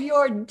moment of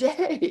your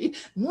day,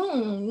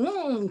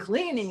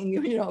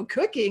 cleaning,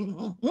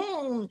 cooking,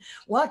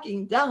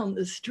 walking down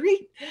the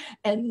street,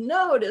 and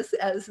notice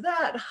as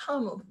that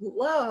hum of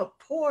love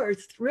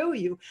pours through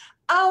you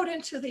out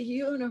into the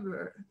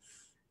universe.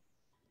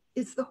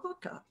 It's the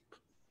hookup.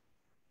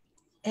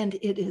 And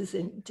it is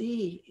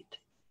indeed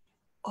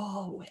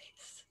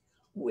always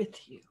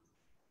with you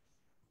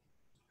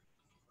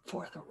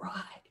for the ride.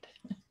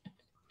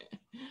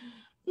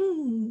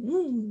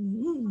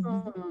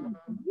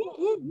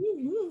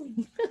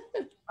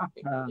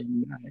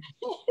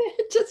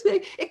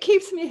 It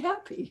keeps me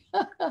happy.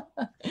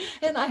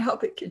 And I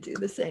hope it can do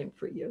the same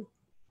for you.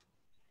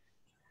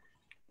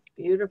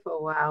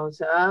 Beautiful,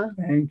 Wowza.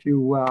 Thank you,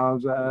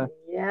 Wowza.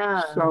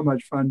 Yeah. So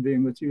much fun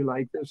being with you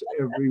like this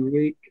every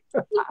week.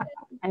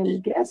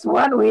 And guess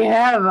what? We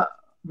have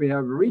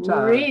Rita.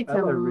 Rita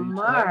Hello, Rita.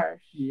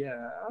 Marsh.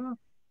 Yeah.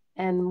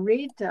 And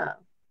Rita,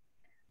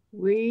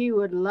 we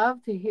would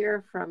love to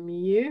hear from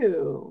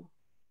you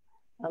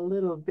a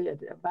little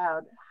bit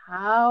about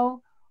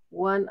how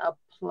one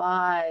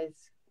applies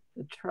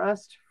the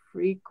trust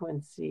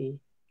frequency,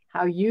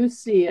 how you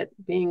see it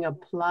being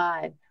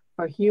applied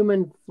for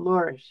human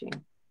flourishing.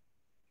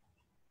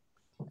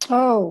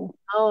 Oh,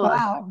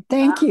 wow.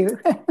 Thank you.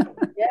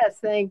 Yes,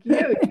 thank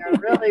you. You're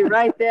really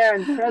right there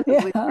and present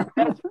with your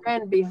best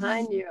friend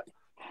behind you.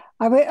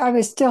 I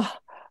was still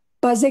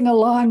buzzing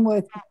along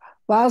with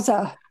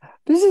Wowza.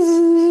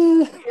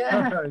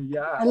 Yeah.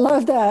 Yeah. I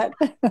love that.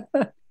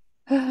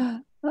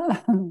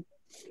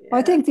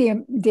 I think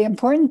the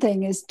important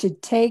thing is to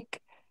take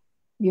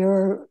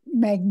your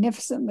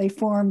magnificently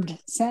formed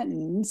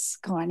sentence,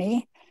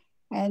 Connie,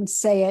 and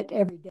say it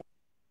every day.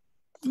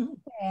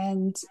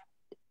 And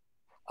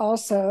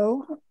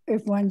also,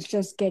 if one's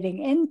just getting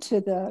into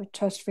the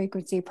trust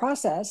frequency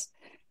process,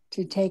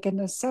 to take an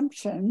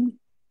assumption,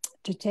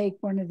 to take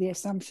one of the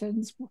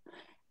assumptions,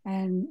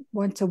 and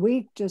once a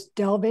week, just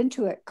delve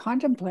into it,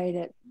 contemplate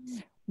it,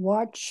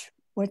 watch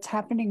what's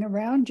happening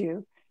around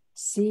you,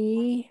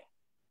 see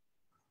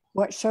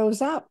what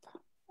shows up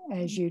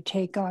as you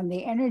take on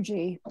the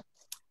energy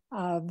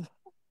of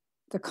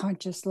the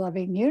conscious,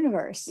 loving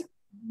universe.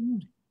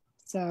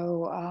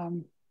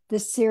 So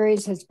this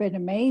series has been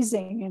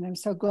amazing, and I'm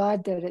so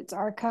glad that it's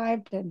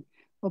archived and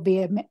will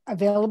be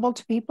available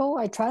to people,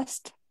 I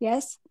trust.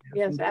 Yes?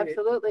 Yes,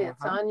 absolutely.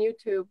 It's on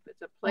YouTube.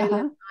 It's a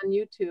playlist on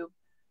YouTube.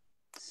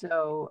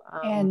 So,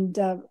 and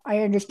I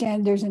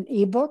understand there's an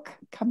ebook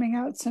coming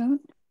out soon.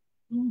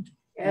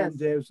 Yes. And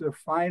there's the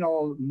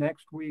final,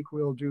 next week,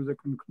 we'll do the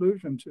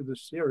conclusion to the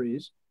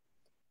series.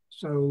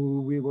 So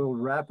we will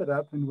wrap it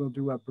up and we'll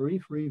do a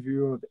brief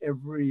review of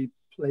every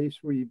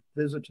place we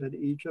visited,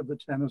 each of the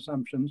 10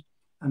 assumptions,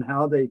 and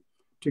how they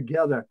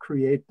together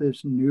create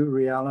this new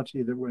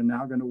reality that we're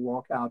now going to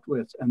walk out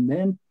with. And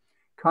then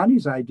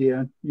Connie's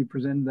idea, you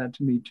presented that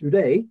to me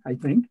today, I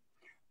think,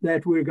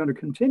 that we're going to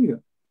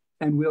continue.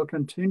 And we'll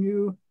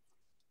continue.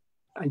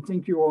 I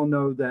think you all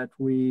know that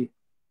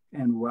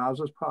and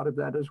Wowza's part of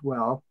that as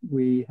well,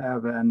 we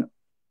have an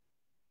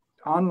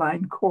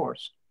online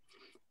course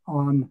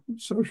on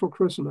Social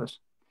Chrysalis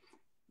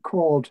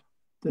called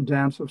The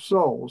Dance of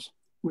Souls,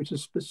 which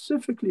is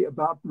specifically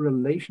about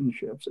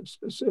relationships. It's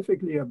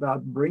specifically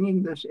about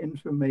bringing this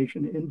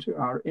information into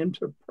our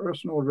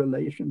interpersonal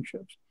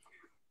relationships.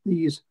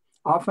 These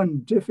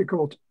often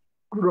difficult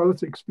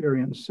growth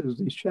experiences,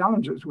 these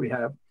challenges we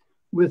have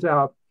with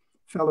our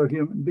fellow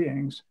human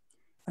beings,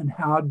 and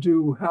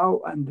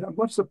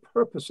what's the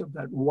purpose of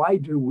that? Why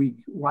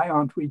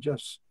aren't we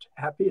just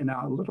happy in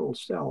our little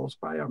selves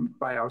by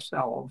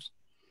ourselves?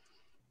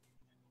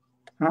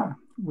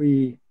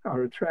 We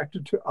are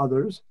attracted to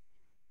others,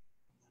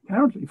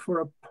 apparently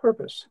for a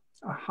purpose,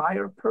 a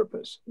higher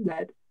purpose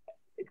that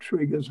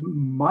triggers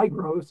my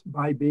growth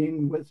by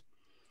being with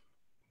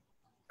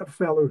a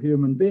fellow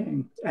human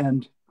being.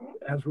 And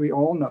as we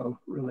all know,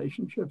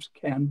 relationships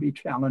can be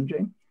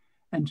challenging,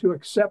 and to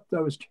accept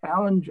those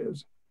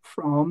challenges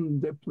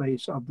from the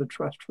place of the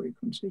trust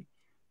frequency,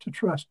 to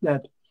trust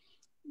that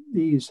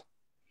these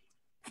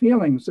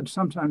feelings that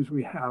sometimes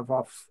we have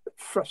of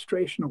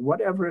frustration or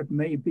whatever it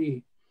may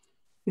be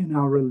in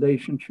our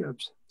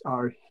relationships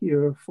are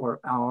here for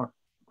our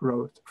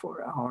growth,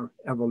 for our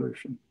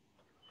evolution.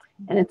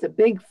 And it's a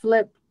big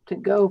flip to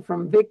go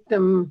from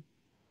victim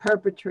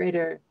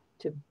perpetrator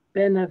to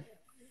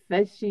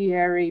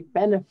beneficiary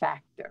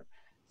benefactor.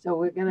 So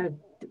we're going to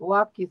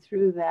walk you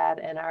through that,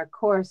 and our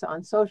course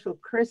on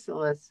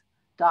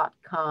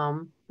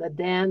socialchrysalis.com, the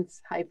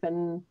dance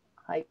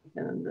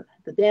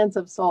the dance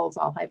of souls,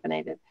 all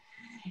hyphenated,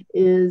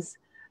 is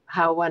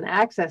how one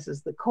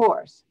accesses the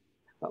course.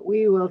 But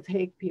we will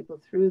take people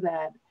through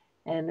that,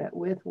 and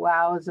with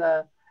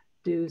Wowza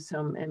do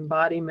some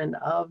embodiment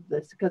of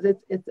this, because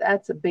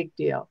that's a big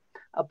deal.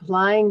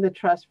 Applying the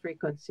trust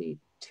frequency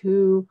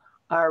to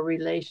our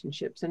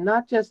relationships, and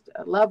not just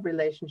love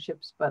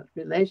relationships, but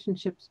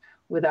relationships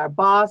with our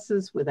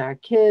bosses, with our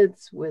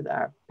kids, with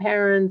our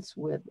parents,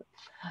 with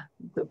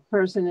the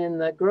person in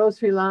the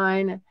grocery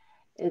line.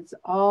 It's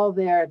all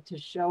there to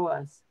show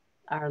us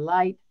our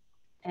light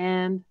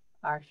and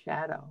our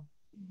shadow.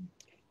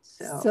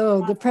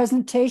 So the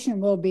presentation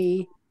will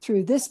be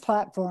through this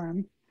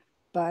platform,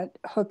 but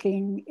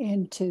hooking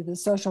into the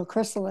Social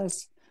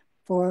Chrysalis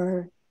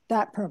for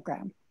that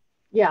program.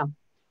 Yeah.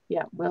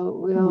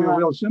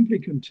 We'll simply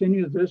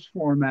continue this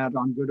format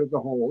on Good of the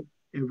Whole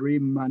every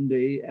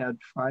Monday at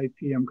 5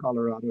 p.m.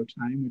 Colorado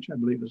time, which I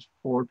believe is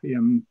 4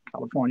 p.m.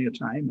 California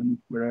time, and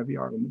wherever you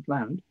are on the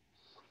planet.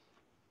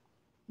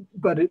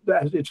 But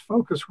its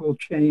focus will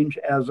change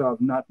as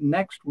of not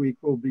next week,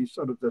 will be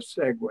sort of the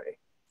segue.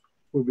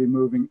 We'll be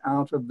moving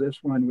out of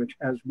this one, which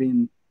has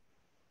been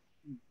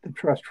the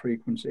trust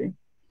frequency,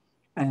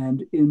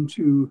 and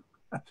into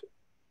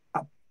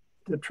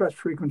the trust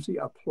frequency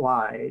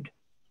applied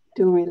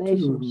to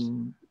relationships,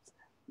 to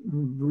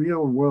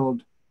real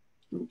world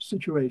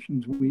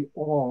situations we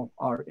all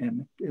are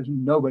in. There's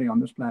nobody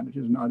on this planet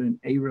who's not in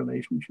a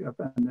relationship,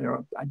 and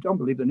I don't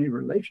believe there are any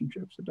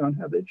relationships that don't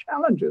have their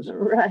challenges.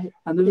 Right.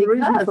 And there's a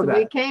reason for that.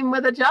 We came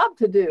with a job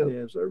to do.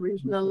 There's a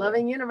reason. The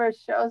loving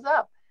universe shows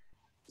up.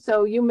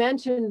 So you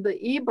mentioned the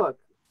ebook,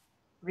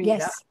 Rita.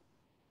 Yes.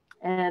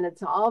 And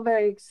it's all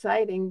very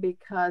exciting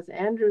because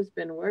Andrew's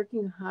been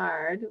working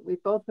hard.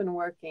 We've both been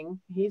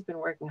working. He's been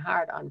working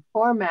hard on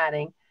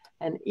formatting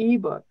an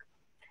ebook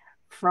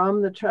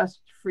from the trust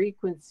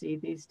frequency,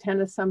 these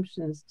 10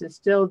 assumptions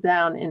distilled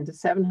down into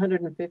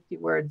 750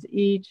 words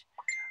each,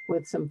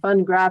 with some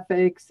fun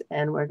graphics.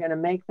 And we're going to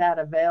make that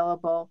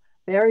available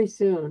very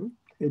soon.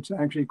 It's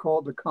actually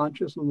called The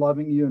Conscious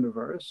Loving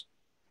Universe.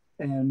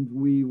 And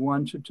we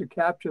wanted to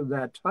capture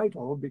that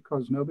title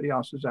because nobody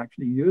else has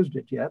actually used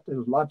it yet.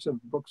 There's lots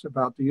of books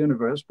about the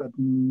universe, but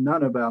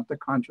none about the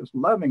conscious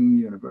loving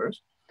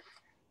universe.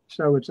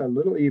 So it's a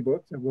little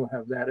ebook that will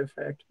have that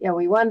effect. Yeah,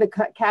 we wanted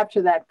to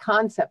capture that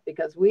concept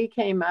because we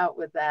came out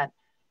with that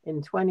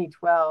in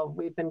 2012.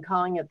 We've been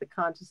calling it the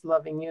Conscious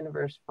Loving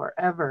Universe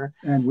forever.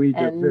 And the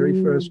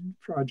very first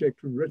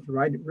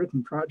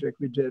written project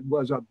we did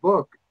was a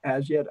book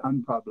as yet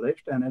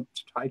unpublished, and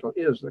its title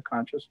is The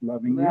Conscious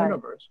Loving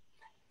Universe.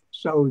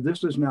 So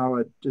this is now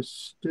a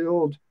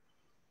distilled,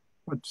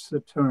 what's the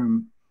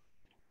term?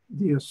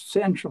 The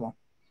essential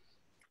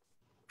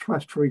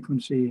trust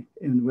frequency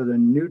with a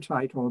new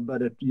title,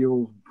 but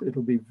it'll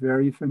be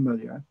very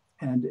familiar.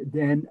 And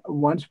then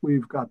once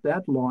we've got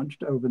that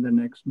launched over the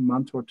next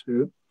month or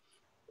two,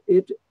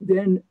 it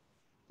then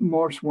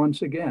morphs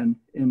once again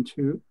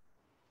into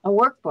a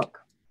workbook.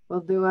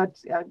 We'll do a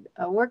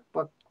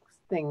workbook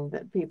thing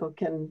that people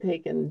can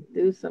take and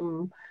do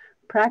some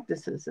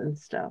practices and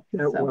stuff.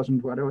 That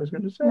wasn't what I was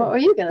going to say. What were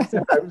you going to say?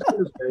 I was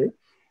going to say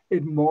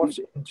it morphs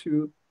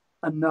into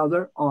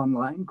another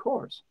online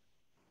course,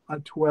 a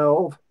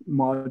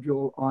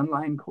 12-module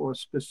online course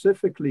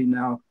specifically.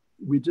 Now,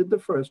 we did the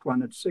first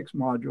one at 6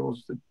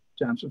 modules, the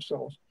Dance of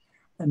Souls.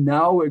 And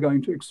now we're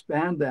going to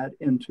expand that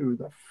into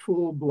the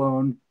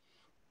full-blown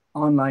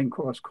online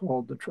course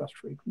called the Trust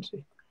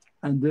Frequency.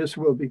 And this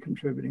will be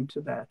contributing to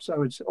that.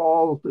 So it's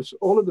all of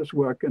this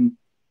work, and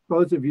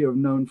both of you have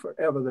known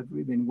forever that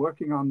we've been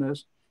working on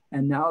this.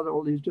 And now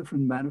all these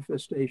different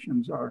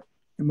manifestations are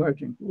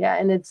emerging. Yeah,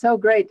 and it's so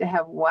great to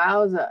have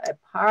Wowza a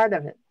part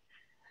of it.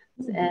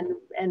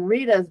 And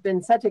Rita has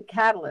been such a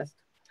catalyst.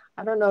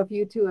 I don't know if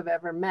you two have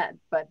ever met,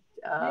 but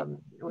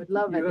would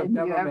love it if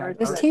you ever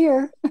just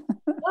here.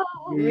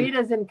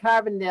 Rita's in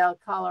Carbondale,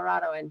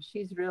 Colorado, and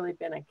she's really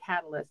been a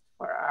catalyst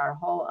for our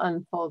whole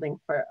unfolding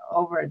for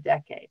over a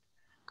decade.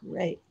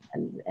 Great.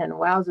 And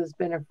Wowza's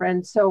been a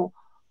friend. So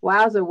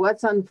Wowza,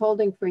 what's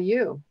unfolding for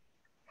you?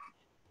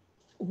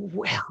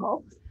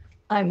 Well,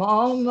 I'm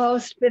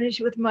almost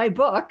finished with my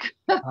book.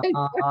 I've been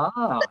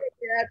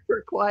that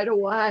for quite a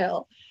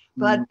while,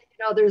 but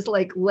there's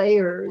like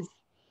layers.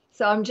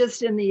 So I'm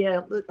just in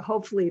the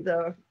hopefully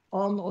the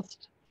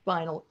almost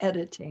final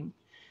editing.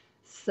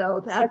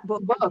 So that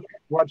book.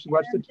 What's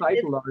the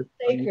title of it?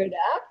 Sacred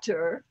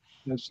Actor.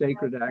 The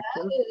Sacred Actor.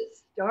 That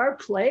is Star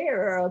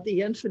Player of the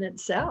Infinite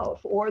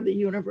Self, or the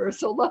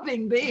Universal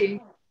Loving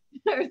Being.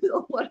 It's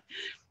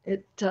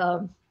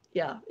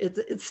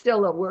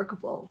still a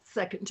workable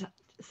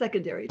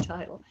secondary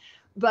title,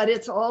 but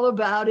it's all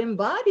about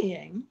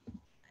embodying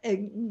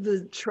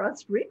the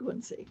trust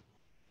frequency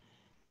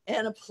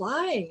and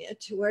applying it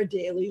to our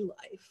daily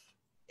life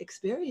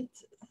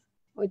experiences.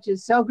 Which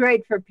is so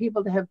great for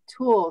people to have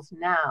tools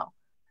now.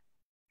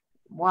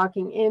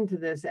 walking into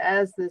this,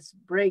 as this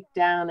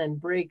breakdown and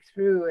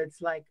breakthrough,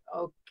 it's like,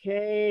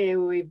 okay,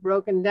 we've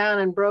broken down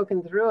and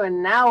broken through,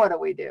 and now what do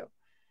we do?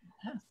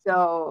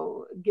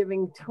 So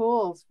giving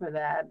tools for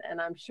that. And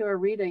I'm sure,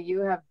 Rita, you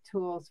have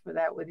tools for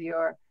that with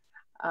your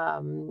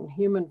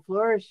human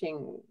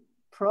flourishing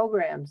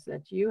programs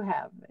that you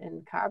have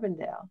in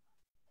Carbondale.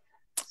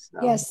 So.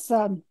 Yes,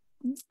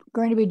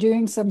 going to be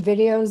doing some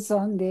videos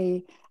on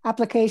the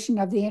application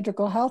of the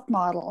integral health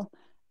model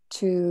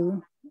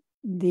to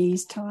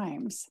these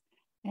times,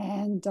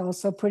 and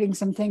also putting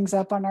some things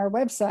up on our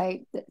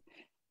website that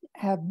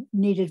have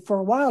needed for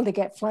a while to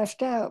get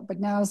fleshed out, but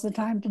now's the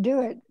time to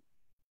do it.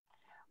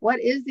 What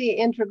is the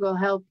integral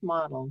health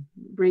model,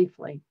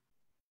 briefly?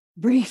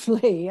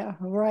 Briefly,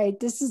 right.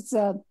 This is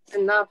a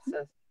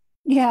synopsis.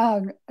 Yeah,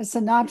 a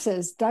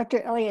synopsis.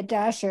 Dr. Elliot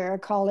Dasher, a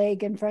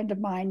colleague and friend of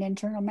mine,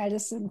 internal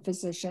medicine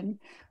physician,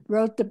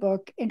 wrote the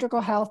book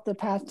Integral Health, The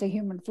Path to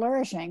Human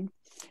Flourishing.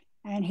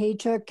 And he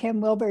took Kim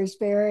Wilber's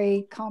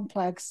very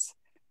complex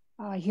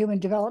human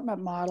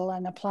development model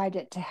and applied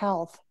it to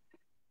health.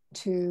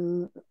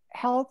 And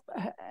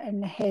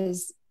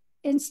his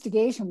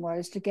instigation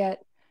was to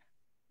get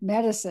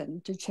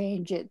medicine to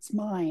change its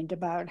mind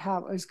about how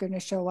it was going to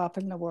show up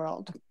in the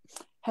world.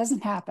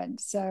 Hasn't happened.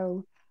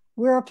 So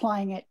we're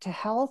applying it to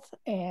health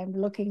and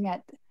looking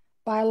at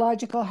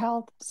biological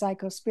health,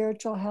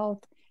 psychospiritual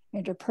health,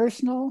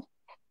 interpersonal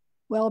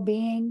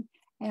well-being,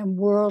 and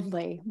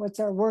worldly. What's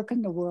our work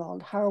in the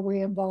world? How are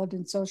we involved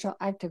in social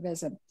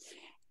activism?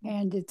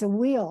 And it's a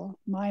wheel,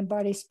 mind,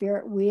 body,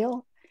 spirit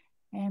wheel.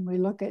 And we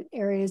look at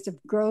areas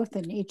of growth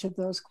in each of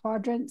those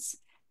quadrants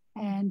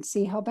and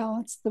see how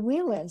balanced the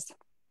wheel is.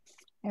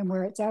 And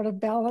where it's out of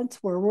balance,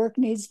 where work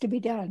needs to be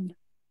done.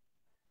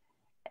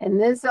 And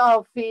this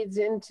all feeds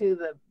into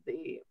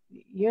the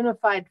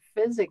unified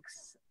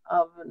physics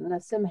of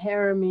Nassim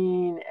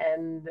Haramein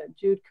and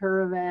Jude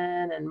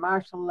Currivan and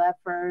Marshall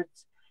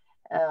Lefferts,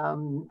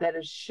 that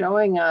is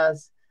showing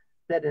us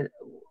that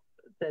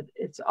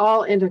it's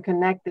all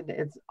interconnected.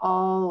 It's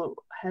all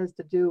has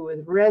to do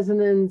with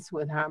resonance,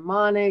 with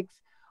harmonics,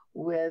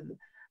 with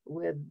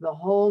the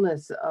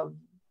wholeness of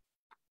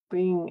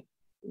being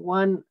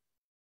one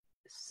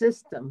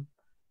system,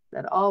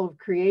 that all of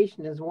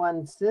creation is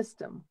one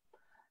system,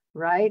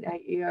 right?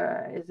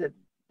 Is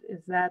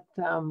that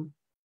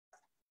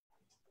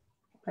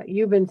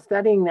you've been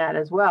studying that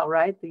as well,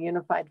 right? The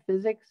unified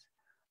physics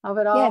of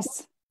it all?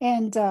 Yes,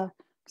 and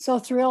so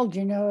thrilled,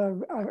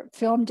 a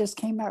film just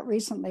came out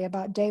recently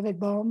about David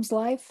Bohm's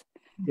life.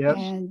 Yes.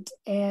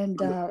 And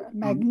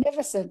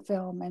magnificent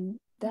film, and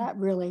that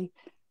really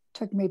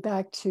took me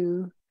back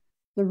to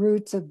the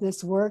roots of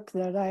this work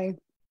that I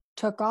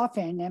took off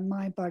in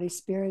my body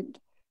spirit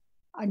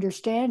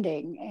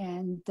understanding,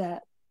 and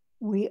that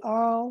we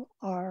all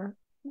are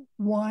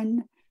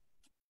one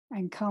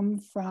and come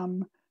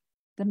from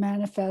the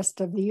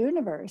manifest of the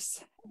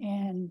universe,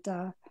 and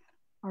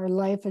our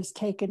life has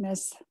taken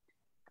us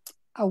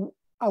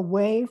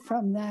away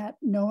from that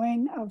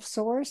knowing of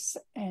source,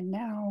 and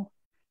now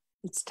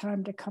it's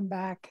time to come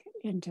back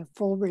into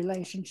full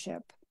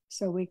relationship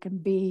so we can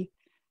be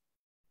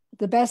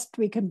the best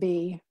we can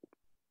be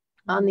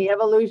on the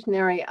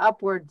evolutionary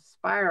upward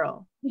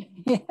spiral.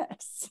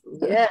 Yes.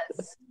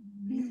 Yes.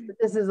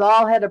 This has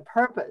all had a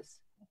purpose.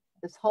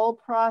 This whole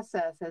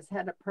process has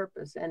had a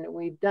purpose, and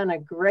we've done a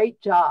great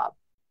job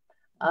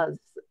as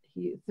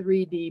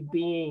 3D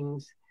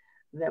beings,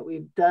 that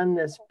we've done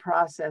this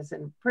process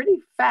and pretty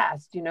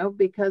fast,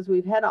 because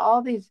we've had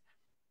all these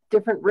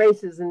different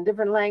races and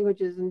different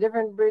languages and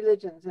different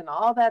religions and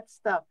all that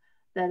stuff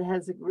that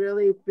has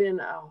really been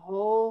a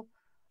whole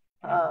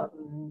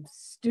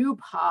stew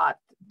pot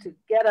to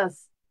get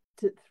us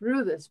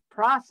through this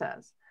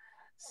process.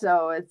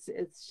 So it's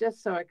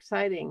just so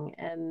exciting.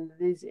 And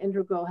these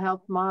integral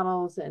health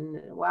models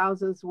and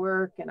Wowza's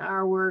work and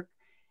our work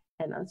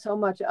and so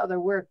much other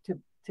work to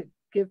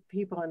give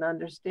people an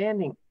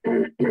understanding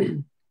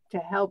to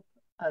help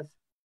us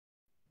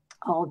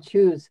all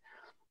choose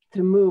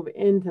to move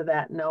into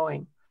that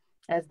knowing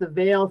as the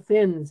veil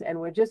thins.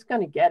 And we're just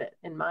going to get it,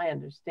 in my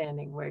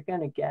understanding. We're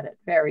going to get it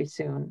very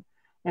soon.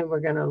 And we're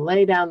going to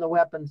lay down the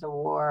weapons of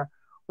war.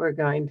 We're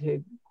going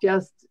to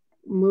just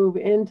move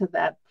into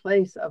that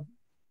place of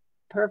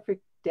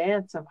perfect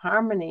dance of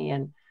harmony.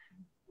 And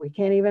we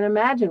can't even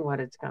imagine what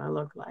it's going to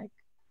look like.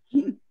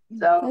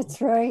 So that's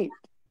right.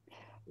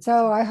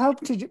 So I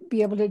hope to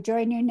be able to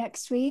join you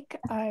next week.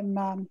 I'm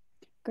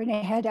going to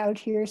head out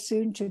here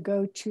soon to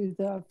go to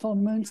the full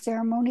moon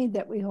ceremony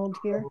that we hold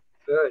here.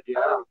 Good,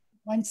 yeah.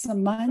 Once a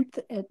month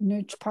at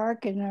Nooch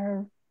Park in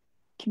our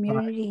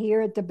community here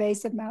at the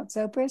base of Mount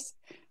Sopris.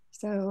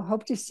 So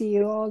hope to see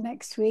you all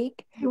next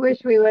week. I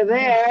wish we were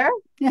there.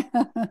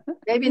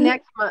 Maybe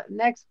next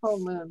full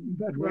moon.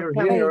 But we're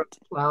here,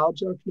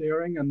 clouds are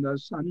clearing and the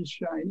sun is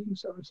shining,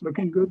 so it's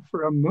looking good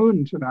for a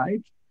moon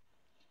tonight.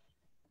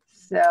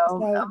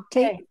 So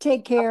okay.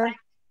 Take care.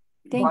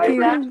 Thank Bye,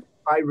 you.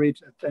 Bye,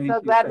 Rita. Thank you.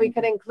 So glad we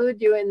could include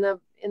you in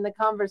the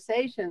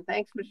conversation.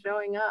 Thanks for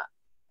showing up.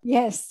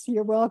 Yes,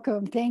 you're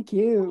welcome. Thank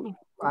you.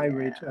 Bye,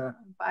 Rita.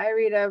 Bye,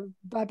 Rita.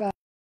 Bye-bye.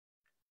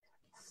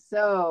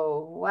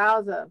 So,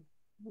 wowza.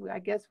 I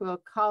guess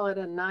we'll call it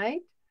a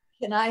night.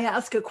 Can I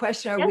ask a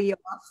question? Are Yes. we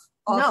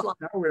offline?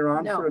 No, we're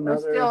on No, for we're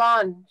another. still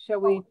on. Shall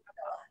we?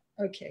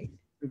 Okay.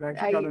 We've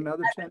actually got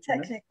another I 10 have a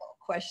minutes. technical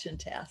question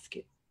to ask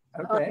you.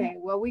 Okay,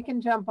 well, we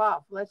can jump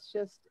off. Let's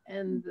just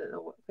end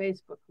the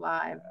Facebook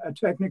Live. A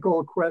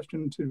technical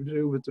question to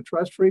do with the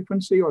trust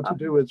frequency or to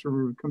do with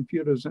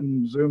computers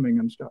and Zooming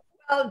and stuff?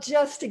 Well,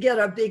 just to get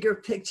a bigger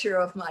picture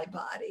of my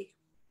body.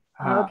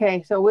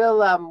 Okay, so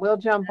we'll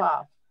jump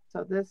off.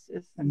 So this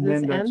is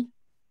this end?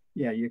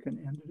 Yeah, you can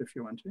end it if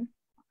you want to.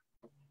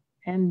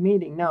 End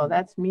meeting. No,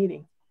 that's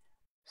meeting.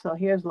 So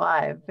here's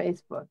live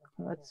Facebook.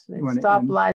 Let's You wanna stop end? live.